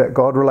concepts about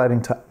God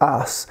relating to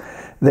us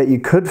that you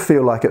could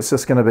feel like it's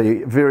just going to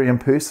be very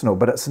impersonal,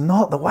 but it's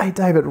not. The way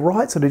David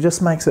writes it, he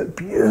just makes it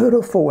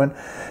beautiful and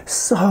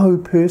so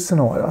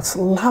personal. I just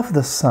love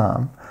this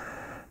psalm.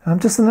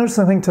 Just an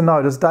interesting thing to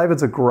note is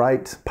David's a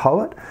great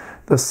poet.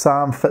 this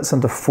psalm fits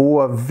into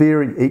 4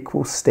 very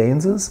equal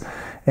stanzas.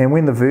 And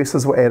when the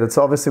verses were added,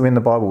 so obviously when the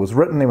Bible was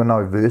written, there were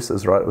no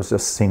verses, right? It was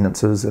just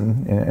sentences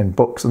and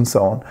books and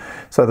so on.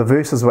 So the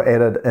verses were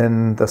added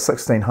in the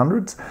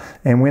 1600s.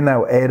 And when they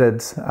were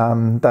added,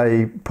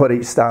 they put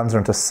each stanza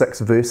into 6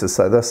 verses.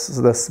 So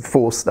this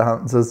 4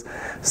 stanzas,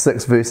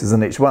 6 verses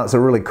in each one. It's a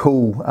really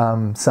cool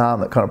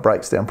psalm that kind of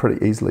breaks down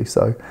pretty easily.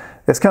 So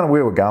that's kind of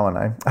where we're going,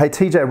 eh? Hey,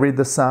 TJ read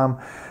this psalm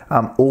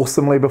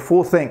awesomely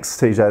before.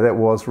 Thanks, TJ. That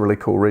was really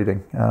cool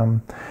reading.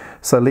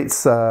 So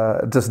let's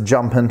just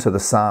jump into the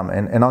psalm,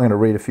 and I'm going to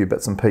read a few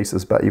bits and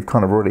pieces, but you've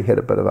kind of already had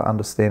a bit of an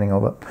understanding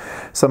of it.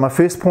 So my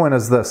first point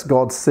is this: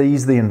 God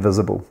sees the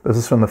invisible. This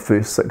is from the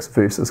first 6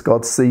 verses.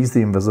 God sees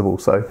the invisible.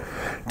 So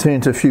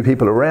turn to a few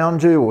people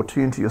around you, or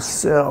turn to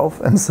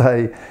yourself and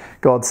say,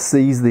 God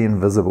sees the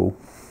invisible.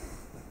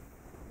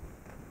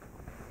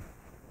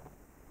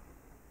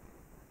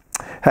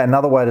 Hey,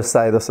 another way to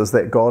say this is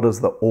that God is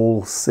the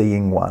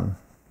all-seeing one,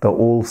 the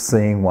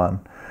all-seeing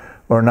one.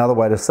 Or another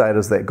way to say it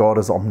is that God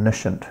is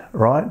omniscient,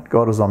 right?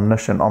 God is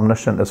omniscient.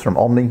 Omniscient is from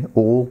omni,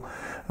 all,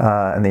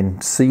 and then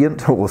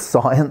scient or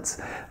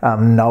science,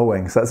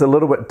 knowing. So it's a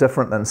little bit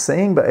different than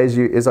seeing, but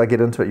as I get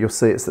into it, you'll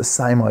see it's the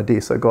same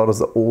idea. So God is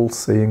the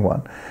all-seeing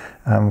one.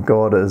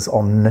 God is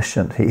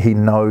omniscient. He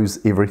knows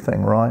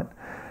everything, right?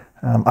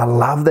 I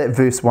love that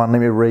verse 1. Let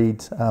me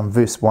read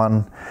verse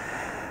 1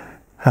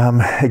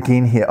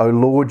 again here. O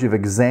Lord, you've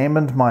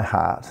examined my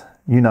heart.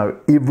 You know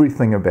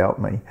everything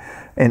about me.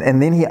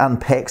 And then he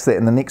unpacks that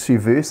in the next few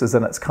verses,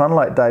 and it's kind of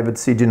like David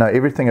said, you know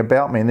everything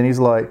about me. And then he's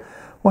like,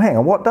 well, hang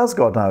on, what does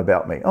God know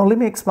about me? Oh, let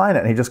me explain it.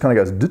 And he just kind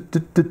of goes,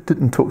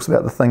 and talks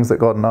about the things that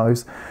God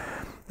knows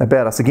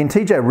about us. Again,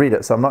 TJ read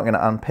it, so I'm not going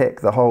to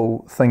unpack the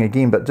whole thing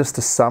again, but just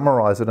to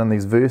summarize it in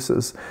these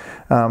verses,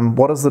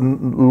 what does the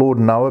Lord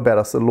know about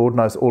us? The Lord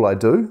knows all I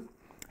do.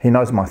 He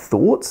knows my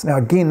thoughts. Now,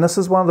 again, this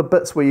is one of the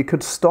bits where you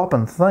could stop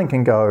and think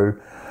and go,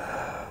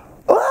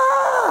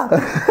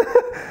 ah!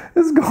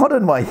 Is God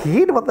in my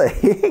head? What the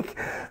heck?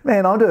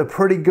 Man, I do a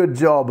pretty good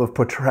job of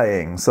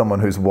portraying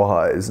someone who's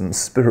wise and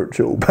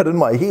spiritual, but in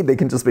my head there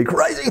can just be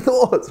crazy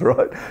thoughts,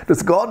 right?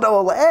 Does God know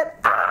all that?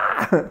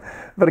 Ah!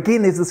 But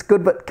again, there's this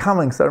good bit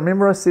coming. So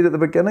remember I said at the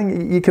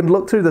beginning, you can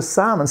look through the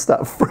psalm and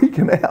start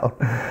freaking out.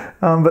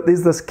 But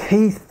there's this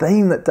key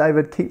theme that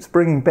David keeps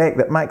bringing back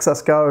that makes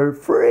us go,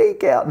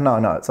 freak out. No,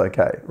 it's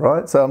okay,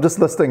 right? So I'm just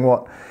listing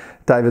what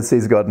David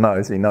says God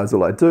knows. He knows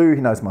all I do.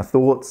 He knows my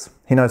thoughts.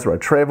 He knows where I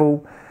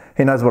travel.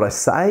 He knows what I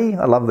say.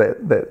 I love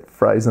that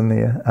phrase in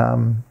there.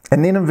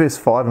 And then in verse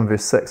 5 and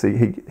verse 6,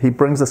 he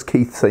brings this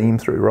key theme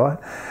through, right?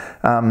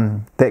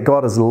 That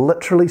God is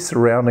literally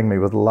surrounding me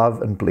with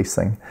love and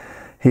blessing.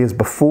 He is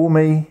before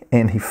me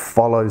and he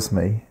follows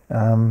me.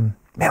 Man,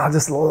 I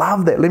just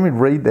love that. Let me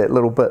read that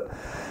little bit.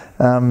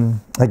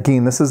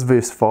 Again, this is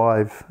verse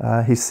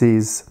 5. He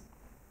says,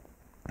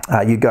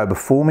 you go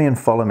before me and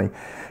follow me.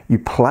 You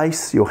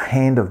place your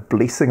hand of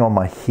blessing on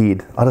my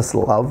head. I just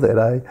love that,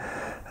 eh?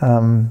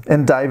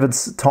 In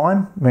David's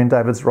time, when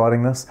David's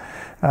writing this,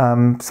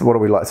 so what are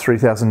we, like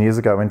 3,000 years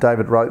ago, when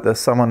David wrote this,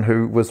 someone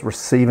who was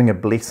receiving a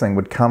blessing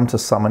would come to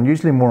someone,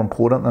 usually more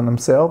important than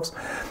themselves,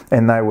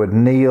 and they would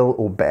kneel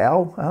or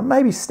bow,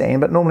 maybe stand,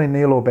 but normally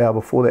kneel or bow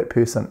before that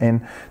person,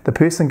 and the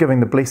person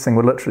giving the blessing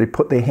would literally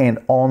put their hand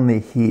on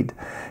their head,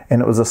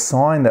 and it was a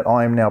sign that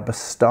I am now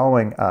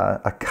bestowing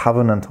a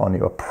covenant on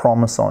you, a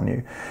promise on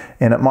you.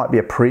 And it might be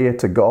a prayer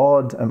to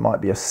God, it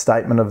might be a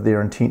statement of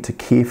their intent to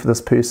care for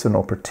this person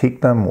or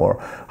protect them or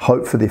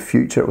hope for their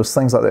future. It was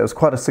things like that. It was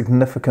quite a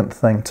significant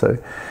thing to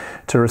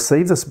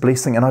receive this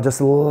blessing. And I just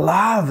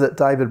love that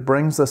David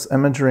brings this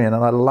imagery in,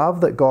 and I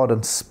love that God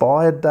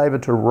inspired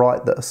David to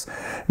write this,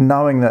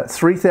 knowing that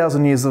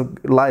 3,000 years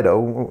later,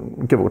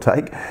 give or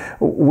take,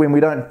 when we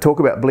don't talk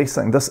about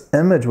blessing, this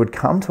image would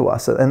come to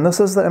us. And this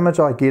is the image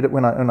I get it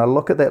when I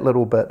look at that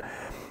little bit,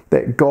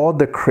 that God,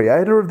 the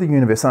creator of the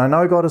universe, and I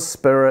know God is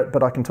spirit,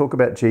 but I can talk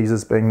about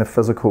Jesus being the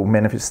physical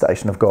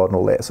manifestation of God and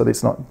all that, so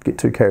let's not get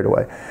too carried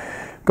away.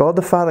 God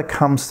the Father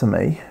comes to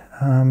me,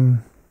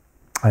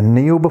 I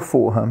kneel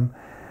before him,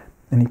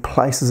 and he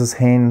places his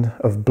hand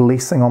of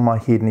blessing on my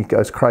head, and he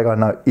goes, Craig, I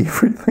know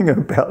everything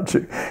about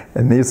you,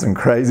 and there's some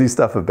crazy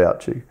stuff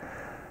about you,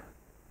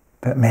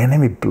 but man, let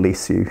me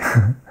bless you.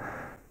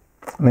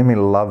 Let me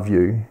love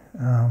you.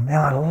 Man,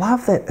 I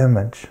love that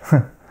image.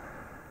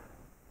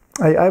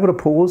 Are you able to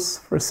pause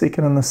for a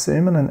second in the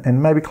sermon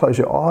and maybe close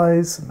your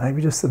eyes,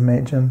 maybe just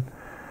imagine.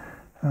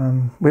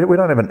 We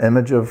don't have an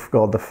image of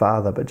God the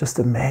Father, but just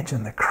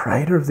imagine the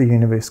creator of the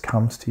universe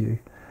comes to you.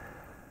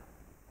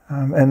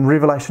 In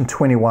Revelation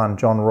 21,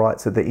 John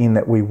writes at the end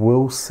that we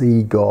will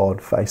see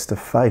God face to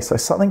face. So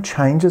something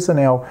changes in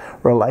our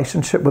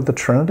relationship with the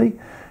Trinity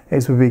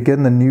as we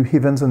begin the new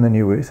heavens and the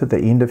new earth at the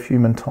end of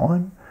human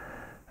time.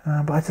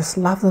 But I just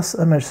love this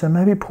image. So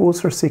maybe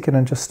pause for a second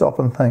and just stop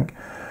and think,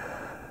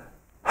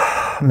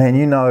 man,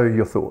 you know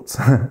your thoughts.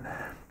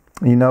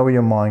 You know where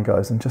your mind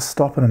goes, and just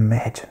stop and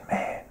imagine,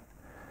 man,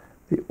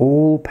 the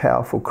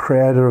all-powerful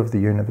creator of the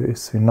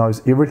universe who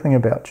knows everything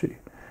about you.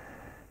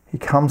 He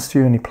comes to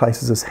you and he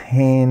places his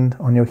hand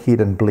on your head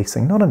in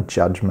blessing, not in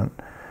judgment.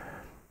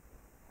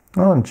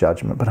 Not in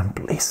judgment, but in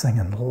blessing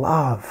and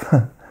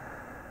love.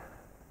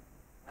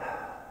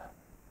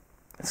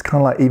 It's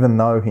kind of like, even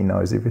though he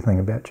knows everything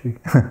about you,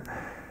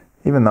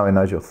 even though he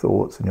knows your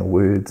thoughts and your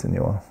words and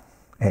your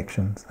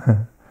actions,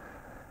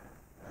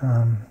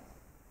 and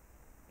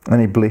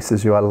he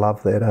blesses you. I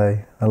love that,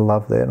 I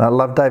love that. And I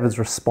love David's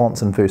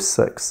response in verse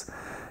 6.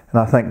 And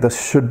I think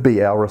this should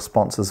be our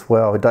response as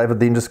well. David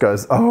then just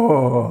goes,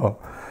 oh,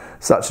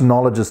 such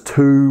knowledge is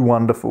too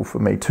wonderful for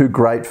me, too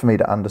great for me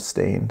to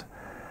understand.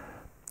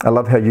 I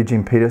love how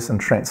Eugene Peterson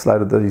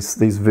translated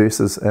these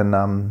verses in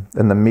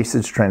the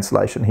Message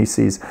translation. He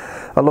says,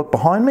 I look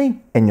behind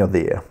me and you're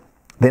there.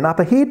 Then up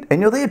ahead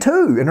and you're there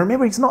too. And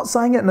remember, he's not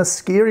saying it in a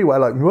scary way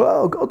like,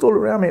 whoa, God's all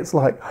around me. It's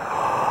like,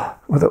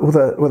 with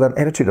an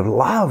attitude of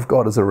love,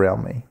 God is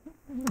around me.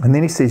 And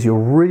then he says, your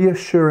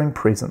reassuring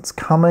presence,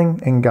 coming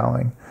and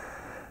going.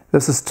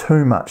 This is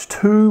too much,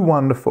 too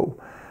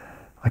wonderful.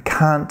 I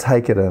can't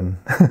take it in.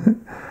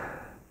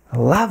 I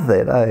love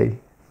that, eh?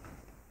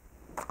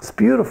 It's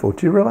beautiful.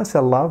 Do you realise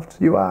how loved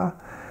you are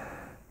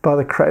by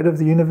the creator of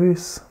the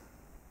universe?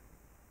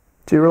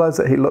 Do you realise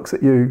that he looks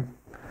at you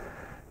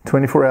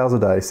 24 hours a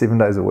day, 7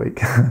 days a week,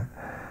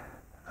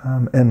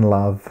 in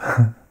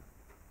love,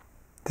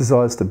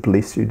 desires to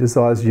bless you,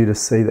 desires you to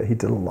see that he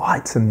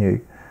delights in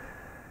you,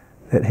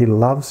 that he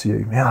loves you.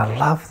 Man, I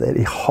love that.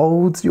 He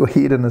holds your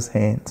head in his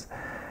hands,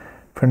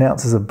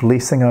 pronounces a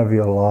blessing over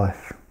your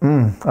life.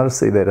 I just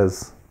see that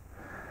as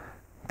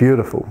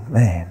beautiful,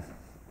 man.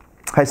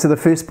 Hey, so the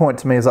first point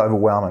to me is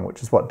overwhelming,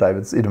 which is what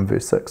David said in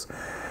verse 6.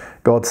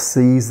 God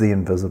sees the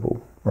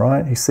invisible,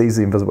 right? He sees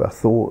the invisible, our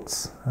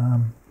thoughts.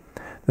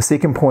 The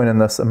second point in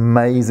this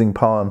amazing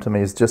poem to me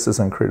is just as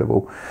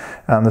incredible.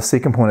 The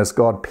second point is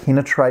God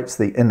penetrates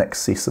the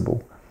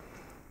inaccessible.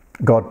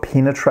 God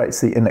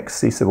penetrates the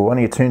inaccessible. Why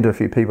don't you turn to a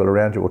few people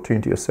around you or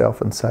turn to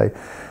yourself and say,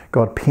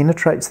 God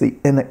penetrates the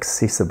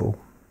inaccessible.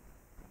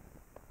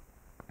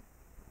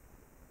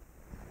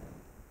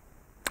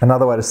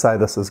 Another way to say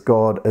this is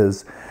God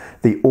is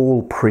the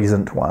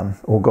all-present one,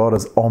 or God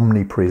is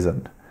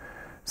omnipresent.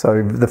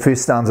 So the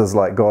first stanza is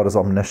like God is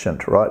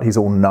omniscient, right? He's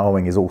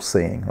all-knowing, he's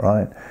all-seeing,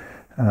 right?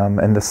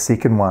 And the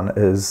second one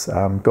is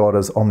God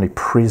is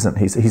omnipresent.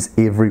 He's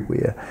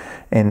everywhere.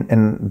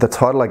 And the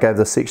title I gave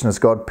this section is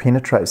God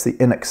penetrates the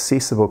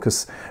inaccessible,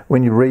 because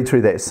when you read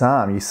through that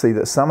psalm, you see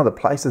that some of the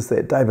places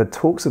that David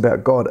talks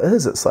about God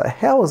it's like,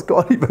 how is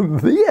God even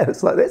there?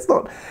 It's like, that's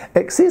not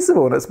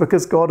accessible. And it's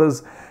because God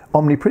is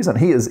omnipresent.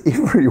 He is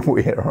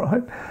everywhere,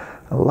 right?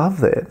 I love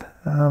that.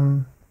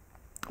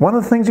 One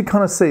of the things you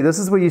kind of see, this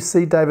is where you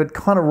see David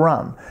kind of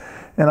run.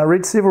 And I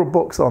read several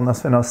books on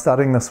this when I was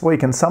studying this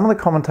week, and some of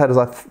the commentators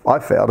I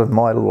found in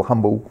my little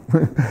humble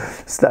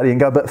study and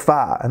go a bit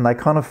far, and they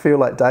kind of feel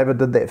like David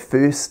did that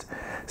first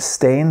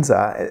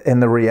stanza,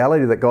 and the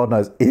reality that God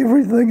knows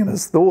everything in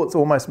his thoughts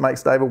almost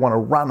makes David want to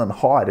run and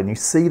hide. And you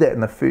see that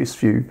in the first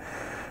few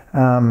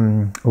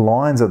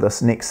lines of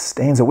this next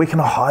stanza. We can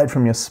hide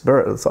from your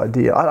spirit, this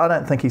idea. I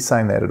don't think he's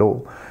saying that at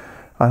all.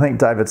 I think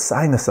David's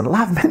saying this in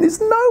love. Man, there's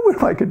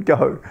nowhere I could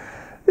go.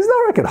 There's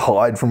nowhere I could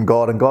hide from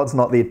God, and God's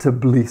not there to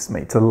bless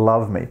me, to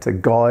love me, to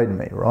guide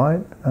me,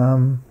 right?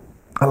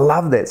 I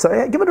love that.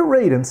 So give it a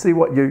read and see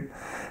what you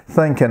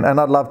think. And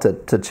I'd love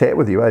to chat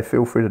with you.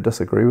 Feel free to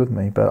disagree with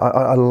me. But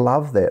I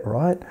love that,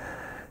 right?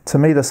 To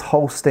me, this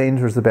whole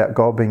stanza is about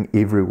God being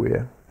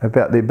everywhere,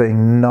 about there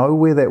being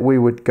nowhere that we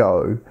would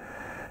go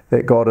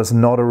that God is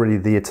not already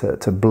there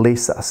to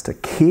bless us, to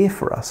care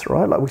for us,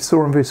 right? Like we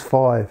saw in verse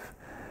 5.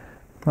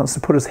 He wants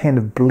to put his hand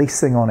of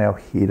blessing on our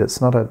head.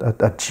 It's not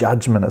a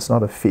judgment. It's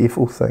not a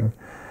fearful thing.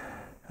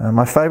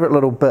 My favourite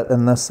little bit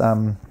in this,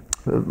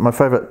 my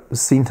favourite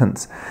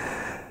sentence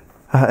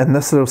in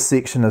this little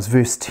section is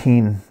verse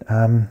 10.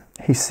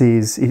 He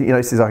says,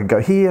 I could go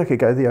here, I could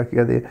go there, I could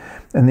go there.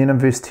 And then in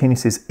verse 10 he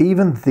says,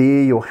 even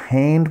there your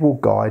hand will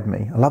guide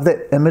me. I love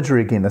that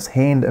imagery again, this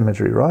hand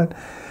imagery, right?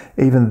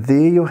 Even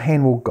there your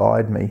hand will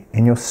guide me,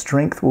 and your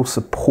strength will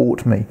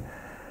support me.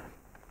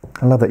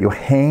 I love that. Your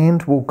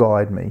hand will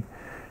guide me.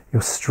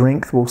 Your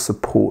strength will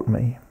support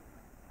me.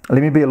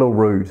 Let me be a little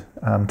rude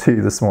to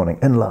you this morning,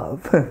 in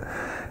love.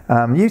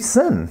 You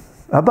sin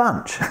a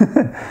bunch,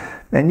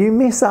 and you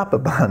mess up a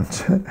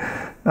bunch.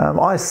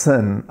 I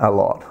sin a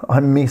lot. I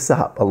mess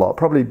up a lot,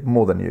 probably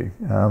more than you.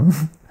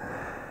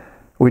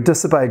 We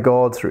disobey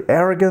God through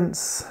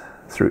arrogance,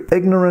 through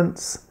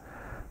ignorance,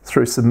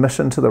 through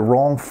submission to the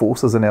wrong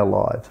forces in our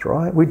lives,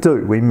 right? We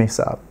do. We mess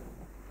up.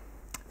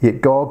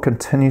 Yet God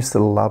continues to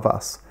love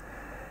us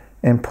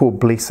and pour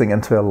blessing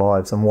into our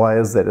lives. And why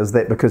is that? Is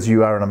that because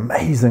you are an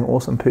amazing,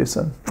 awesome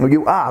person? Well,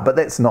 you are, but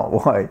that's not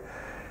why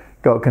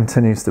God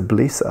continues to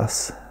bless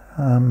us.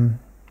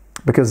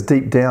 Because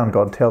deep down,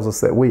 God tells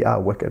us that we are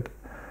wicked.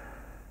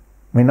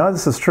 We know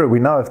this is true. We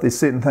know if there's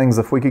certain things,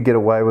 if we could get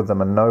away with them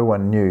and no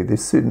one knew,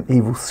 there's certain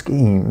evil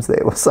schemes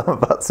that some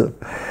of us have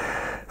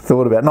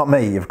thought about. Not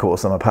me, of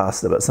course, I'm a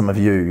pastor, but some of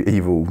you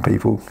evil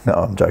people. No,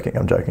 I'm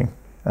joking.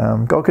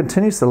 God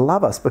continues to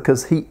love us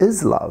because he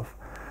is love.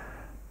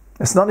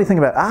 It's not anything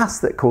about us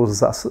that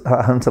causes us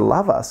Him to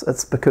love us.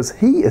 It's because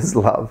He is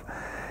love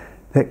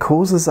that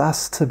causes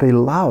us to be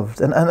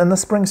loved. And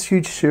this brings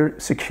huge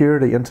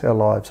security into our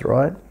lives,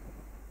 right?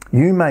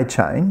 You may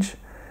change,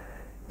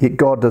 yet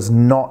God does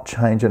not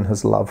change in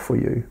His love for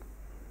you.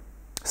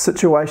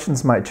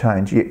 Situations may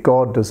change, yet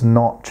God does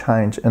not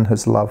change in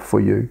His love for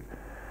you.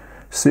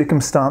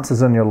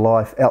 Circumstances in your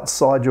life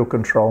outside your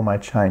control may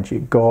change,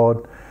 yet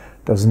God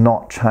does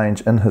not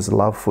change in His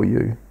love for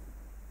you.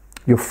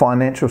 Your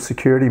financial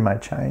security may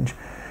change,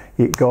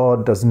 yet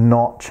God does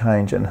not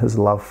change in His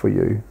love for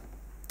you.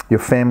 Your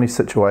family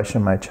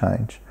situation may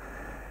change,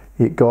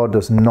 yet God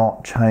does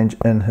not change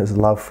in His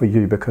love for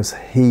you, because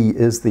He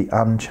is the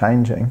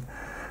unchanging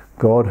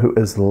God who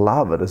is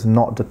love. It is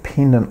not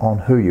dependent on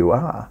who you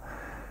are.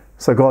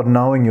 So God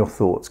knowing your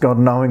thoughts, God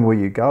knowing where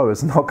you go,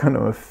 is not going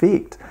to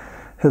affect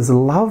His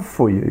love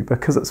for you,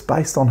 because it's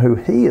based on who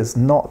He is,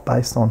 not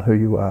based on who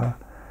you are.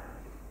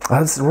 I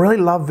just really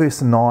love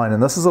verse 9,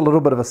 and this is a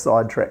little bit of a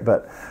sidetrack,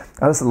 but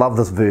I just love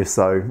this verse,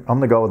 so I'm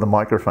the guy with the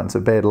microphone, so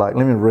bad luck.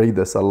 Let me read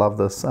this. I love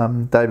this.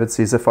 David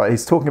says,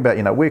 he's talking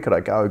about, where could I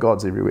go?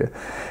 God's everywhere.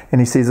 And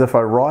he says, if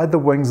I ride the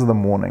wings of the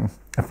morning,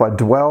 if I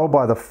dwell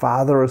by the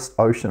farthest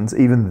oceans,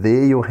 even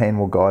there your hand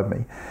will guide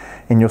me,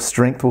 and your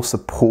strength will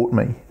support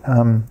me.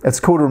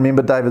 It's cool to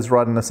remember David's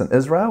writing this in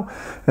Israel,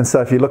 and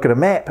so if you look at a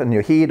map in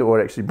your head,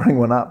 or actually bring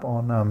one up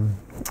on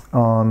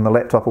the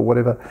laptop or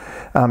whatever,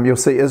 you'll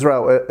see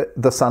Israel,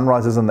 the sun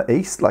rises in the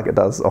east like it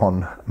does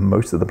on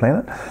most of the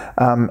planet.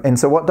 And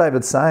so what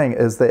David's saying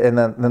is that, and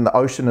then the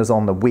ocean is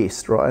on the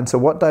west, right? And so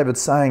what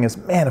David's saying is,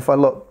 man, if I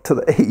look to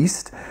the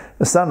east,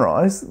 the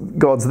sunrise,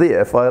 God's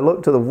there. If I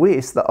look to the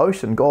west, the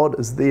ocean, God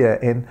is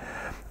there. And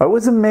I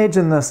always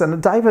imagine this,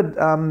 and David,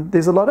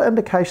 there's a lot of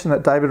indication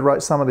that David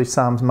wrote some of these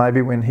Psalms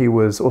maybe when he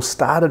was, or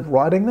started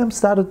writing them,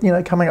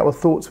 coming up with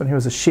thoughts when he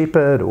was a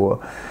shepherd,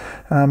 or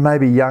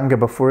maybe younger,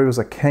 before he was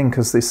a king,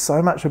 because there's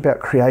so much about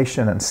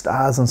creation and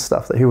stars and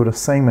stuff that he would have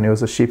seen when he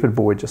was a shepherd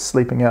boy, just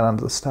sleeping out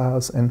under the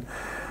stars. And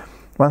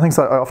one of the things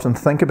I often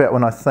think about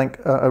when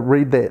I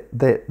read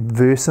that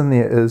verse in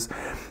there is,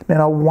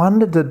 man, I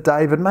wonder, did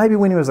David, maybe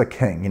when he was a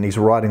king, and he's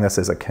writing this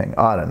as a king,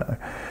 I don't know,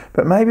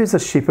 but maybe as a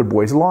shepherd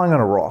boy, he's lying on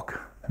a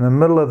rock in the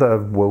middle of the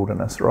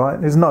wilderness, right?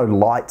 There's no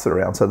lights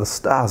around, so the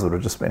stars would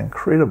have just been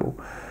incredible.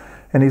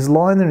 And he's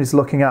lying there and he's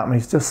looking up, and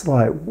he's just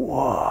like,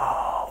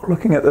 whoa,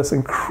 looking at this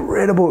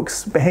incredible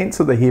expanse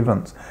of the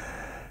heavens.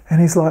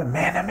 And he's like,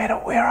 man, no matter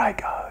where I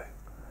go,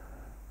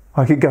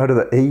 I could go to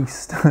the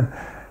east,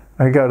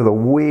 I could go to the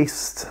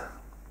west,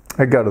 I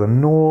could go to the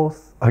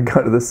north, I could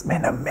go to this,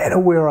 man, no matter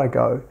where I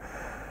go,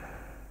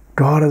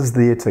 God is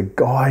there to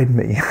guide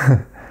me.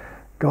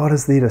 God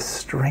is there to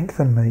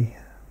strengthen me.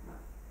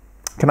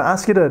 Can I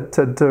ask you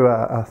to do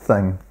a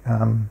thing?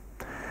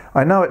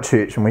 I know at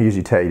church, when we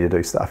usually tell you to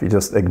do stuff, you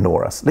just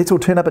ignore us. Let's all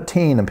turn up at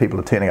 10, and people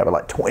are turning up at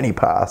like 20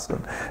 past,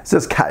 and it's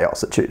just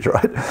chaos at church,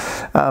 right?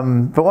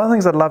 But one of the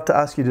things I'd love to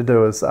ask you to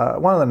do is,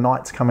 one of the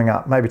nights coming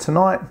up, maybe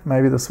tonight,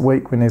 maybe this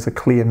week when there's a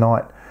clear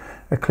night,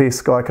 a clear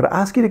sky, could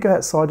I ask you to go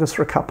outside just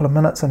for a couple of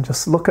minutes and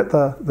just look at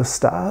the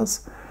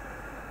stars,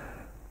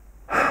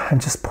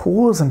 and just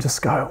pause and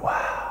just go,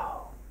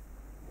 wow,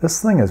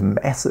 this thing is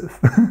massive,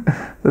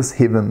 this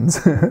heavens.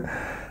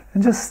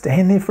 And just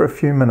stand there for a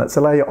few minutes,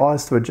 allow your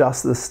eyes to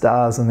adjust to the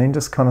stars, and then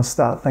just kind of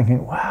start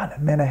thinking, wow,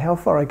 no matter how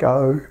far I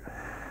go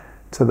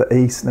to the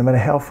east, no matter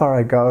how far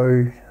I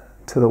go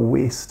to the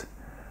west,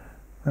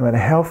 no matter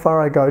how far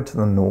I go to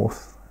the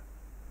north,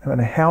 no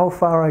matter how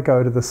far I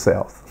go to the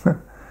south,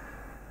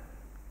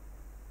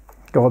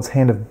 God's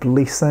hand of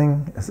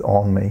blessing is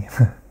on me.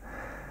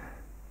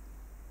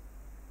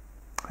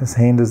 His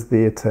hand is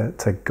there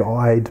to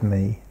guide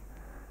me,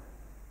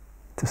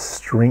 to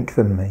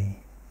strengthen me.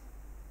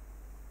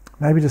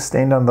 Maybe just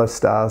stand under those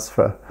stars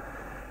for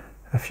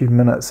a few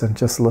minutes and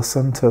just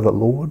listen to the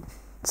Lord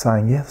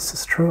saying, yeah, this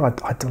is true.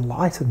 I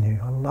delight in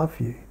you. I love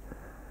you.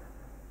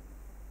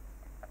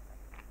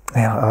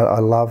 And I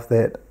love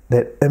that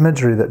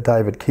imagery that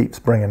David keeps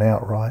bringing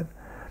out, right?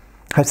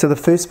 Okay, so the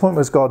first point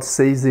was God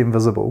sees the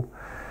invisible.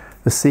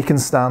 The second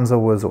stanza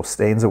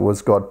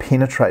was God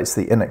penetrates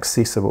the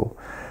inaccessible.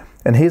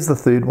 And here's the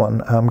third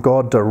one,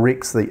 God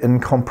directs the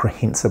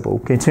incomprehensible.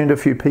 Can you turn to a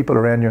few people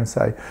around you and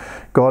say,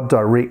 God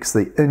directs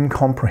the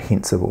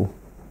incomprehensible.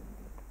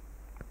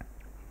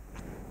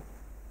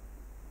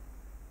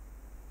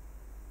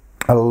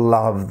 I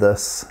love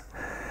this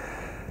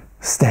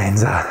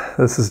stanza.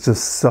 This is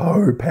just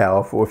so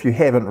powerful. If you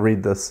haven't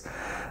read this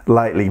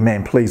lately,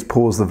 man, please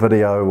pause the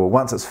video, or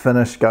once it's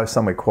finished, go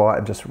somewhere quiet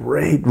and just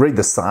read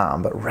the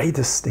psalm, but read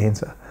this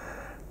stanza.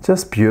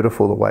 Just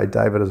beautiful the way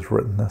David has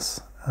written this.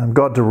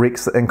 God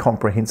directs the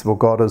incomprehensible.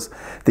 God is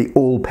the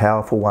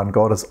all-powerful one.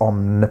 God is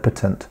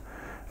omnipotent,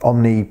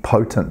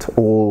 omnipotent,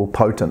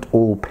 all-potent,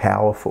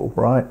 all-powerful,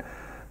 right?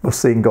 We're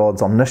seeing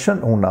God's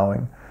omniscient,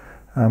 all-knowing.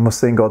 We're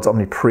seeing God's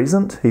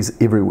omnipresent. He's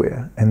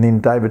everywhere. And then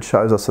David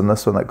shows us in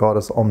this one that God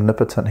is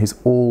omnipotent. He's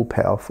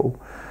all-powerful.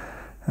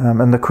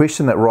 And the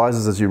question that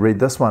rises as you read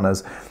this one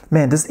is,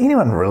 man, does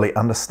anyone really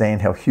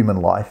understand how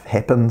human life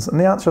happens? And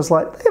the answer is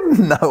like, they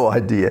have no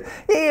idea.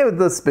 Yeah, with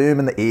the sperm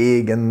and the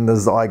egg and the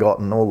zygote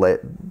and all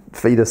that,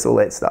 fetus, all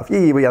that stuff.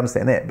 Yeah, we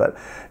understand that. But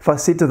if I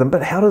said to them,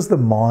 but how does the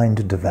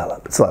mind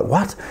develop? It's like,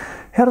 what?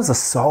 How does a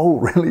soul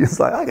really? It's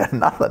like, I got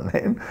nothing,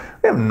 man.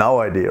 We have no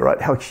idea,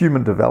 right, how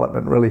human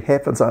development really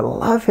happens. I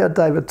love how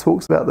David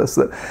talks about this,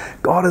 that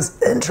God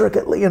is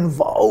intricately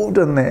involved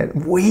in that,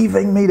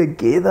 weaving me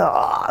together.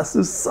 Oh, this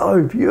is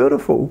so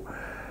beautiful.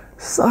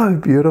 So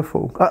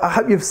beautiful. I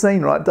hope you've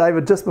seen, right,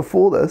 David, just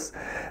before this,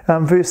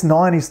 verse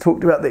 9, he's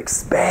talked about the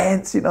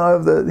expanse, you know,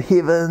 of the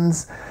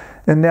heavens.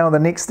 And now the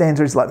next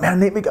stanza is like,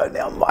 man, let me go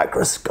now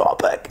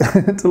microscopic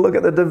to look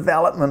at the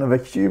development of a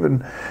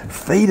human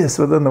fetus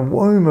within the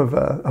womb of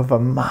a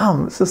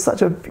mum. It's just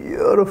such a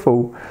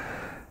beautiful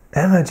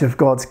image of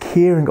God's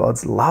care and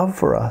God's love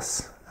for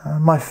us.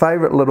 My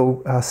favourite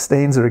little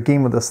stanza,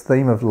 again with this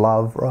theme of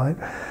love, right,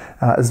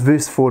 is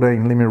verse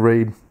 14. Let me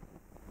read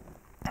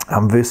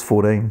verse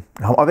 14.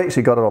 I've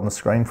actually got it on the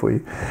screen for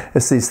you.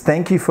 It says,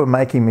 "Thank you for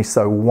making me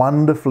so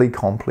wonderfully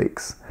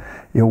complex.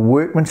 Your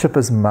workmanship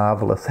is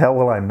marvellous. How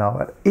will I know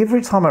it?"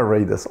 Every time I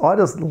read this, I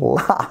just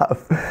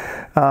laugh.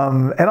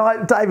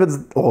 David's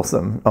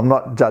awesome. I'm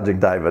not judging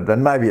David,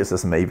 and maybe it's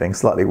just me being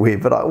slightly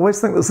weird, but I always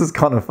think this is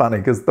kind of funny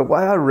because the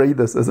way I read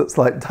this is it's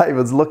like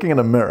David's looking in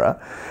a mirror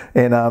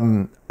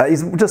and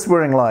he's just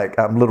wearing like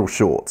little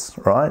shorts,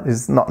 right?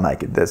 He's not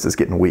naked. That's just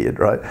getting weird,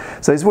 right?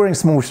 So he's wearing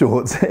small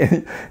shorts.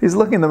 And he's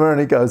looking in the mirror and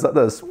he goes like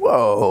this,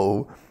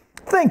 "Whoa.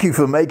 Thank you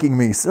for making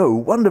me so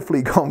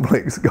wonderfully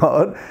complex,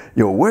 God.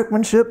 Your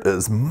workmanship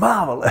is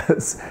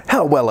marvelous.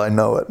 How well I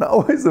know it." And I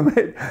always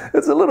imagine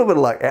it's a little bit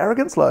like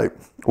arrogance, like,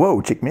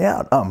 "Whoa, check me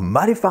out. I'm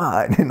mighty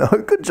fine. You know,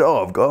 good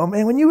job, God.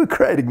 Man, when you were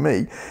creating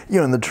me,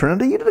 you and the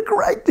Trinity, you did a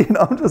great." You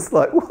know, I'm just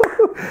like,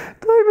 whoa,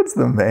 David's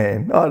the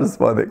man. I just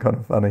find that kind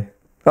of funny.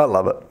 I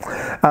love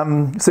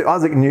it. Sir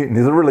Isaac Newton,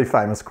 there's a really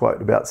famous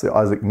quote about Sir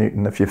Isaac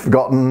Newton. If you've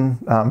forgotten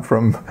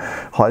from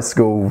high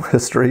school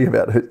history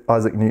about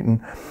Isaac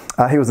Newton,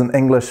 he was an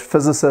English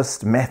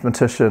physicist,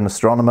 mathematician,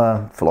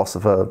 astronomer,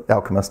 philosopher,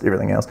 alchemist,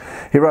 everything else.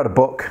 He wrote a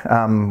book,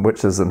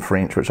 which is in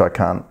French, which I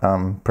can't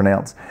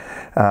pronounce,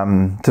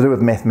 to do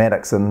with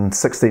mathematics in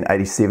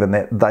 1687.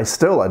 That they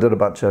still, I did a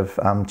bunch of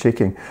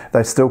checking,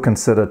 they still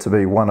consider to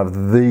be one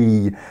of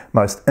the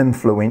most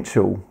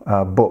influential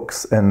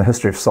books in the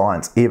history of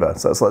science ever.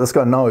 So it's like, this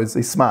guy knows,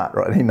 he's smart,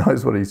 right? He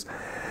knows what he's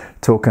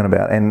talking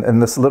about.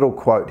 And this little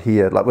quote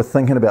here, like we're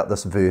thinking about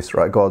this verse,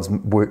 right? God's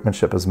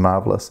workmanship is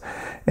marvellous.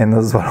 And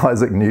this is what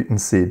Isaac Newton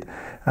said.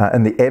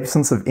 "In the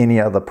absence of any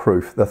other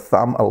proof, the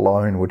thumb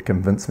alone would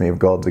convince me of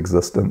God's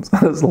existence."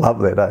 I just love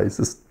that, eh? It's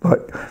just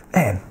like,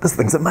 man, this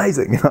thing's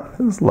amazing. You know?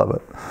 I just love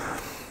it.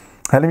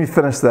 Hey, let me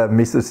finish the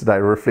message today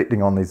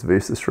reflecting on these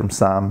verses from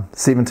Psalm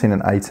 17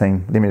 and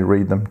 18. Let me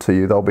read them to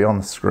you. They'll be on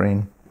the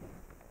screen.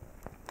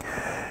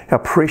 "How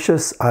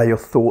precious are your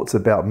thoughts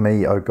about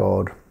me, O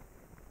God.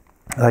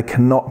 They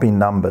cannot be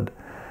numbered.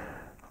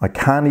 I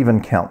can't even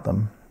count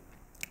them.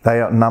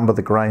 They outnumber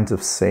the grains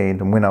of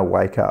sand, and when I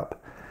wake up,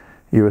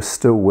 you are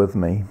still with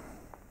me."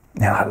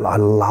 Now, I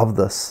love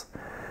this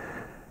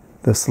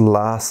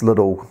last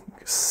little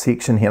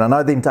section here. And I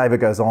know then David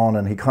goes on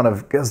and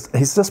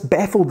he's just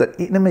baffled that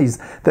enemies,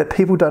 that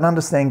people don't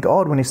understand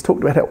God when he's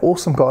talked about how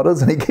awesome God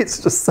is, and he gets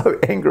just so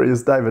angry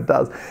as David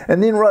does.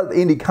 And then right at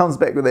the end he comes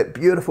back with that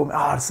beautiful,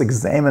 just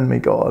examine me,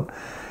 God.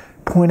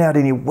 Point out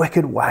any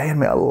wicked way in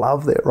me. I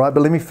love that, right?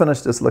 But let me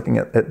finish just looking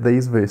at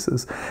these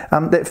verses.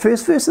 That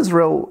first verse is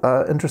real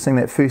interesting,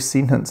 that first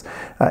sentence.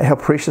 "How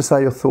precious are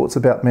your thoughts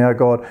about me, O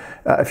God."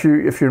 If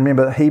you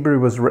remember, Hebrew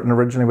was written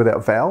originally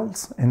without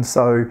vowels. And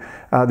so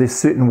there's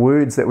certain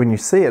words that when you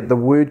see it, the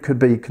word could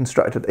be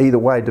constructed either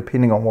way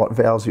depending on what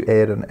vowels you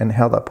add and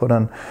how they're put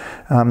in.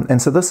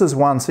 And so this is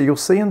one. So you'll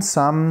see in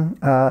some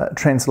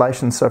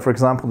translations, so for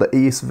example, the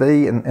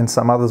ESV and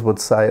some others would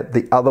say it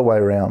the other way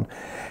around.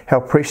 "How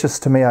precious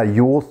to me are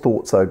your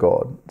thoughts, O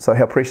God." So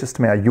how precious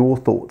to me are your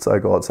thoughts, O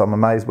God. So I'm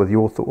amazed with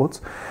your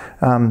thoughts.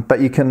 But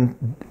you can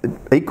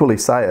equally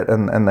say it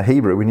in the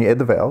Hebrew when you add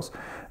the vowels.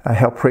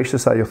 "How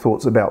precious are your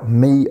thoughts about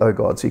me, O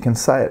God." So you can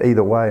say it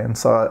either way. And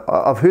so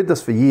I've heard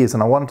this for years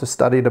and I wanted to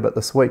study it a bit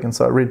this week. And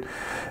so I read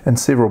in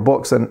several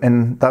books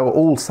and they were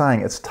all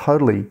saying it's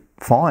totally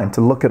fine to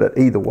look at it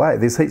either way.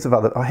 There's heaps of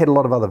other, I had a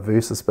lot of other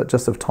verses, but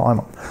just of time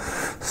I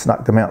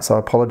snuck them out, so I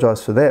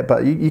apologise for that.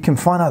 But you can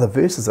find other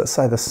verses that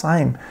say the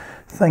same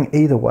thing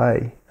either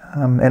way.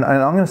 And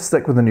I'm going to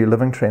stick with the New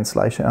Living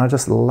Translation. And I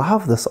just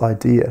love this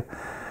idea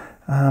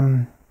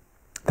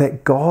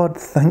that God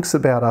thinks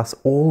about us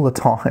all the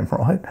time,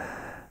 right?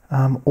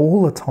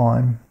 All the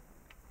time.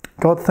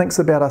 God thinks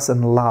about us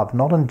in love,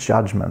 not in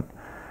judgment.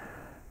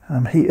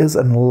 He is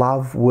in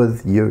love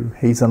with you.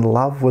 He's in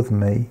love with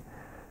me.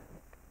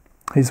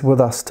 He's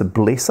with us to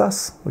bless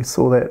us. We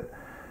saw that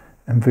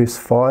in verse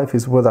 5.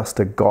 He's with us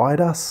to guide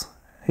us.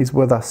 He's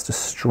with us to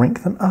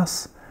strengthen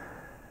us.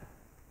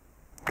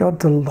 God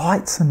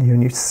delights in you,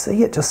 and you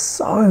see it just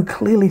so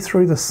clearly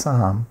through the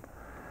psalm.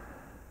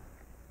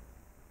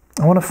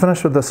 I want to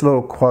finish with this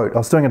little quote. I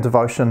was doing a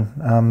devotion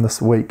this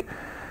week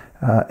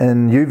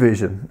in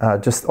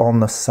YouVersion, just on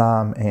the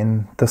psalm,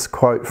 and this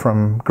quote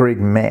from Greg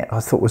Matt I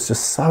thought was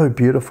just so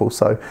beautiful.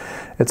 So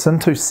it's in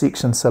 2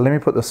 sections, so let me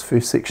put this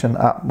first section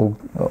up.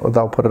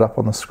 They'll put it up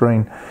on the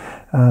screen.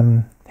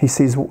 He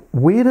says,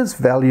 where does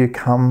value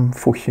come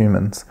for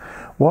humans?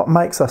 What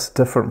makes us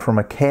different from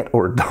a cat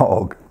or a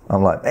dog?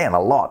 I'm like, man,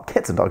 a lot.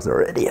 Cats and dogs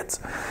are idiots.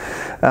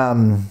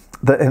 And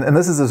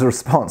this is his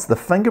response. The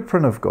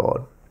fingerprint of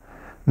God.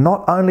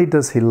 Not only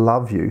does he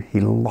love you, he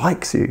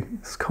likes you.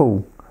 It's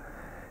cool.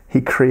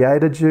 He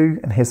created you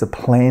and has a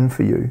plan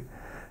for you.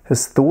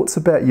 His thoughts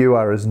about you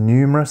are as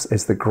numerous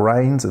as the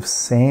grains of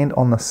sand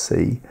on the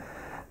sea.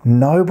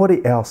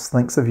 Nobody else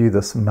thinks of you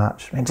this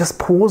much. Man, just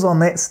pause on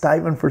that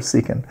statement for a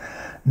second.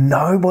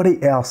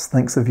 Nobody else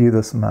thinks of you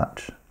this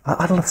much.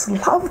 I just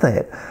love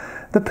that.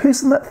 The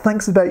person that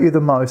thinks about you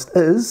the most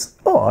is,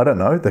 I don't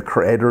know, the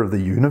creator of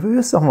the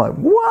universe. I'm like,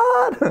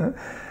 what?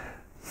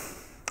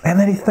 And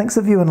then he thinks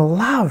of you in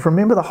love.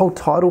 Remember, the whole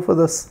title for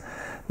this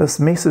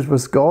message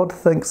was God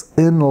thinks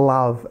in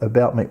love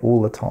about me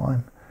all the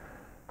time.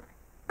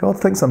 God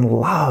thinks in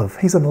love.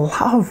 He's in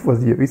love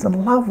with you. He's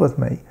in love with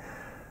me.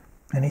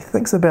 And he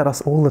thinks about us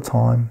all the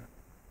time.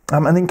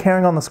 And then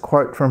carrying on this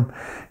quote from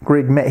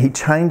Greg Matt, he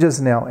changes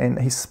now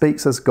and he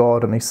speaks as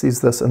God, and he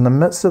says this: in the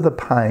midst of the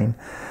pain,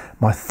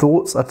 my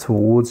thoughts are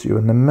towards you.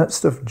 In the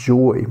midst of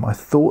joy, my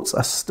thoughts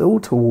are still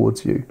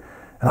towards you.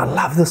 And I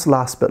love this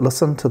last bit.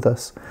 Listen to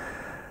this.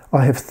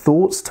 I have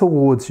thoughts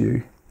towards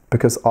you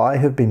because I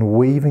have been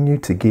weaving you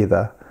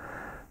together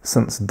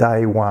since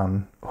day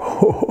one.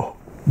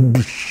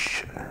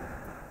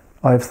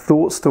 I have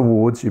thoughts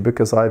towards you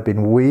because I have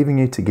been weaving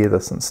you together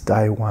since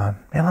day one.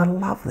 Man, I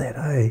love that,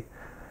 eh?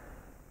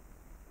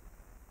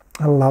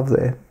 I love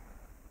that.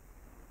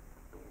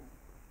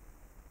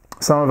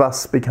 Some of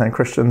us became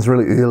Christians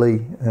really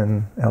early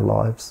in our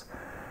lives.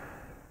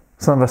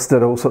 Some of us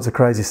did all sorts of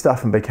crazy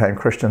stuff and became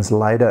Christians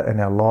later in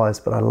our lives,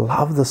 but I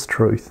love this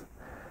truth.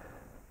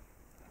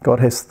 God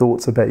has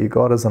thoughts about you.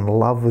 God is in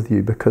love with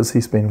you because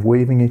he's been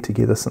weaving you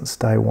together since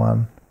day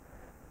one.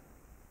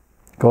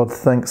 God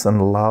thinks in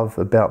love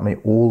about me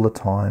all the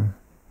time.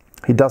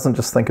 He doesn't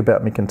just think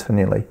about me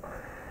continually.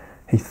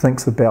 He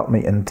thinks about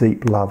me in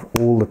deep love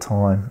all the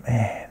time.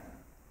 Man.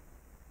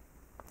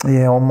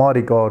 Yeah,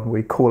 Almighty God,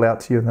 we call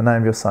out to you in the name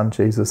of your Son,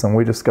 Jesus, and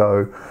we just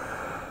go,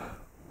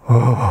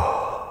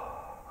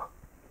 I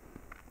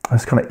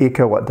just kind of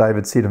echo what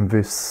David said in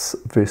verse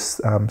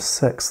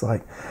 6,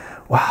 like,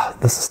 wow,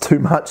 this is too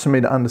much for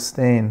me to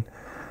understand.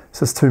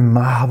 This is too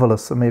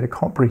marvelous for me to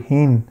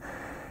comprehend.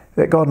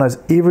 That God knows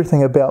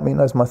everything about me. He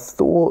knows my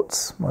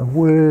thoughts, my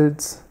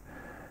words.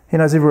 He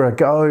knows everywhere I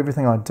go,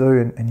 everything I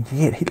do, and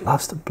yet he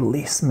loves to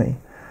bless me.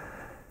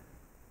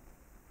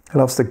 He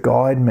loves to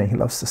guide me. He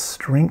loves to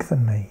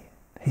strengthen me.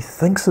 He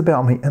thinks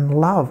about me in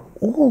love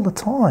all the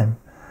time.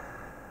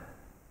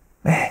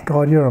 Man,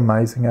 God, you're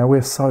amazing.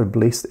 We're so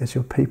blessed as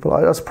your people.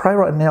 I just pray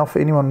right now for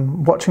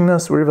anyone watching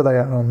this, wherever they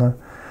are on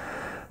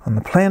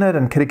the planet,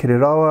 in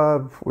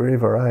Kirikiriroa,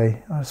 wherever,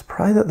 I just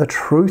pray that the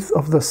truth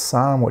of this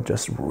psalm would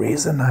just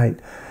resonate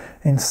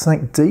and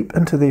sink deep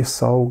into their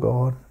soul,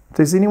 God. If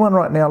there's anyone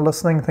right now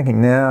listening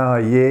thinking, no,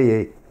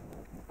 yeah,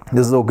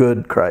 this is all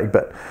good, Craig,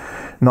 but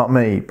not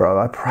me, bro.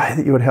 I pray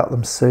that you would help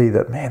them see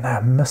that, man,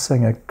 they're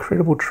missing a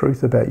credible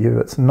truth about you.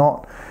 It's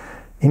not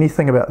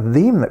anything about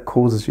them that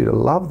causes you to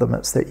love them.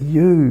 It's that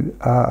you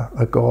are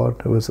a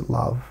God who is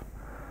love.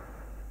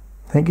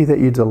 Thank you that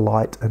you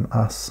delight in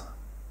us.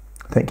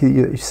 Thank you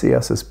that you see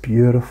us as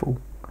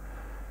beautiful.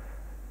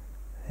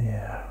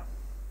 Yeah.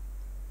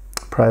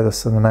 Pray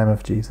this in the name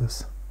of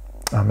Jesus.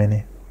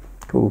 Amen.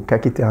 Cool. Ka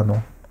kite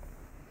anō.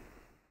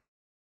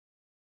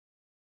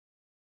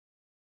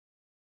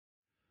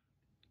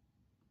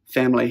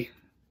 Family,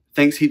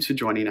 thanks heaps for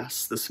joining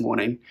us this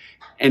morning.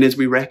 And as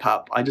we wrap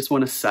up, I just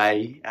want to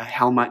say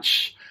how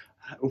much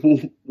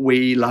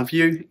we love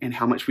you and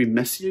how much we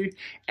miss you,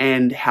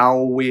 and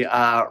how we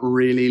are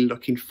really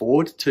looking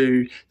forward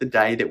to the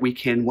day that we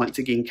can once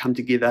again come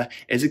together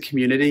as a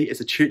community,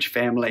 as a church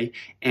family,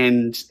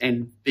 and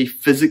be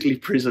physically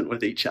present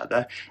with each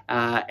other.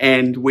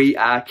 And we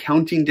are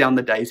counting down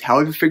the days,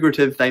 however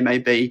figurative they may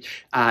be,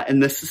 in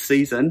this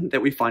season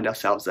that we find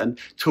ourselves in,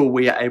 till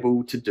we are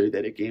able to do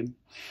that again.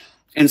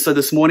 And so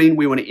this morning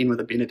we want to end with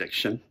a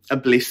benediction, a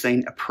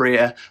blessing, a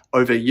prayer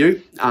over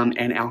you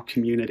and our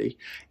community.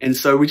 And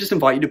so we just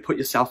invite you to put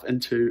yourself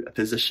into a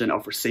position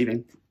of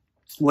receiving,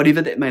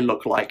 whatever that may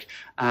look like.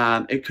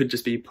 It could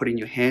just be putting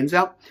your hands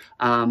out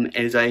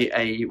as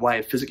a way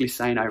of physically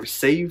saying, I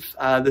receive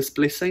this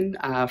blessing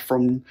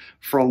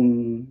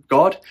from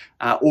God,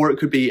 or it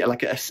could be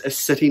like a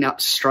sitting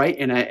up straight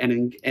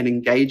and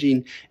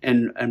engaging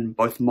in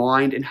both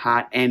mind and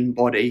heart and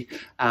body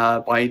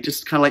by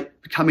just kind of like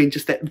becoming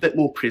just that bit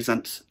more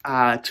present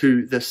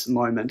to this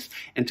moment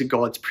and to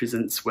God's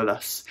presence with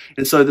us.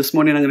 And so this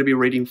morning I'm going to be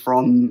reading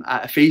from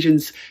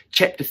Ephesians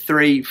chapter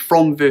 3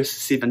 from verse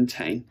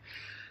 17.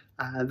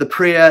 The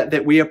prayer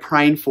that we are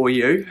praying for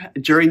you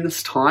during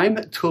this time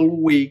till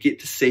we get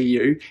to see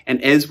you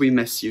and as we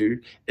miss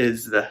you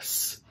is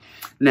this.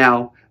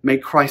 Now, may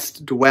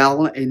Christ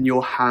dwell in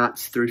your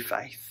hearts through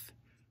faith.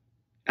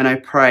 And I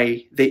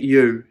pray that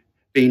you,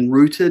 being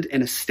rooted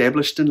and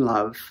established in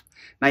love,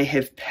 may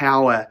have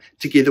power,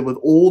 together with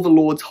all the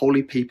Lord's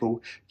holy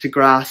people, to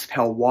grasp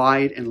how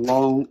wide and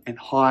long and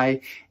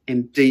high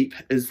and deep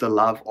is the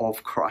love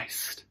of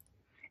Christ,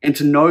 and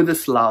to know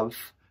this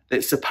love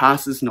that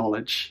surpasses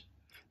knowledge,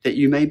 that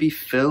you may be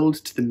filled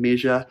to the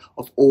measure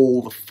of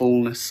all the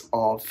fullness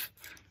of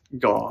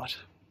God.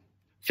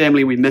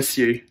 Family, we miss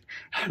you.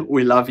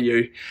 We love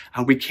you.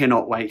 We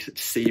cannot wait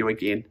to see you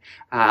again.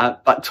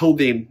 But till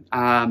then,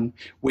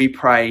 we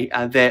pray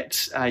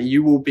that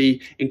you will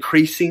be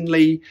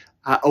increasingly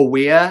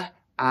aware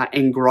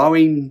and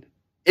growing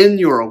in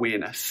your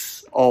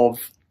awareness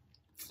of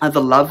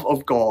the love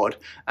of God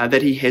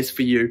that he has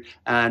for you,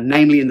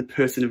 namely in the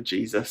person of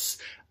Jesus.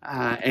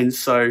 And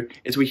so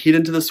as we head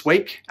into this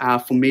week,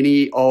 for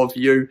many of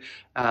you,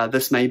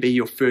 this may be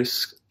your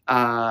first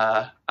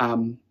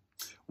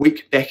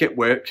week back at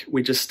work.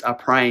 We just are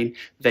praying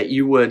that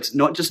you would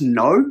not just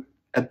know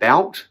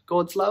about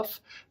God's love,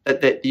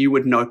 but that you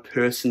would know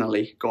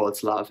personally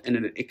God's love in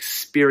an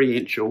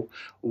experiential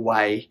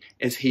way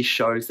as he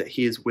shows that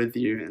he is with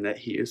you and that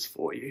he is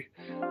for you.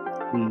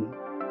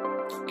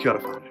 Kia ora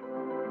whaanau.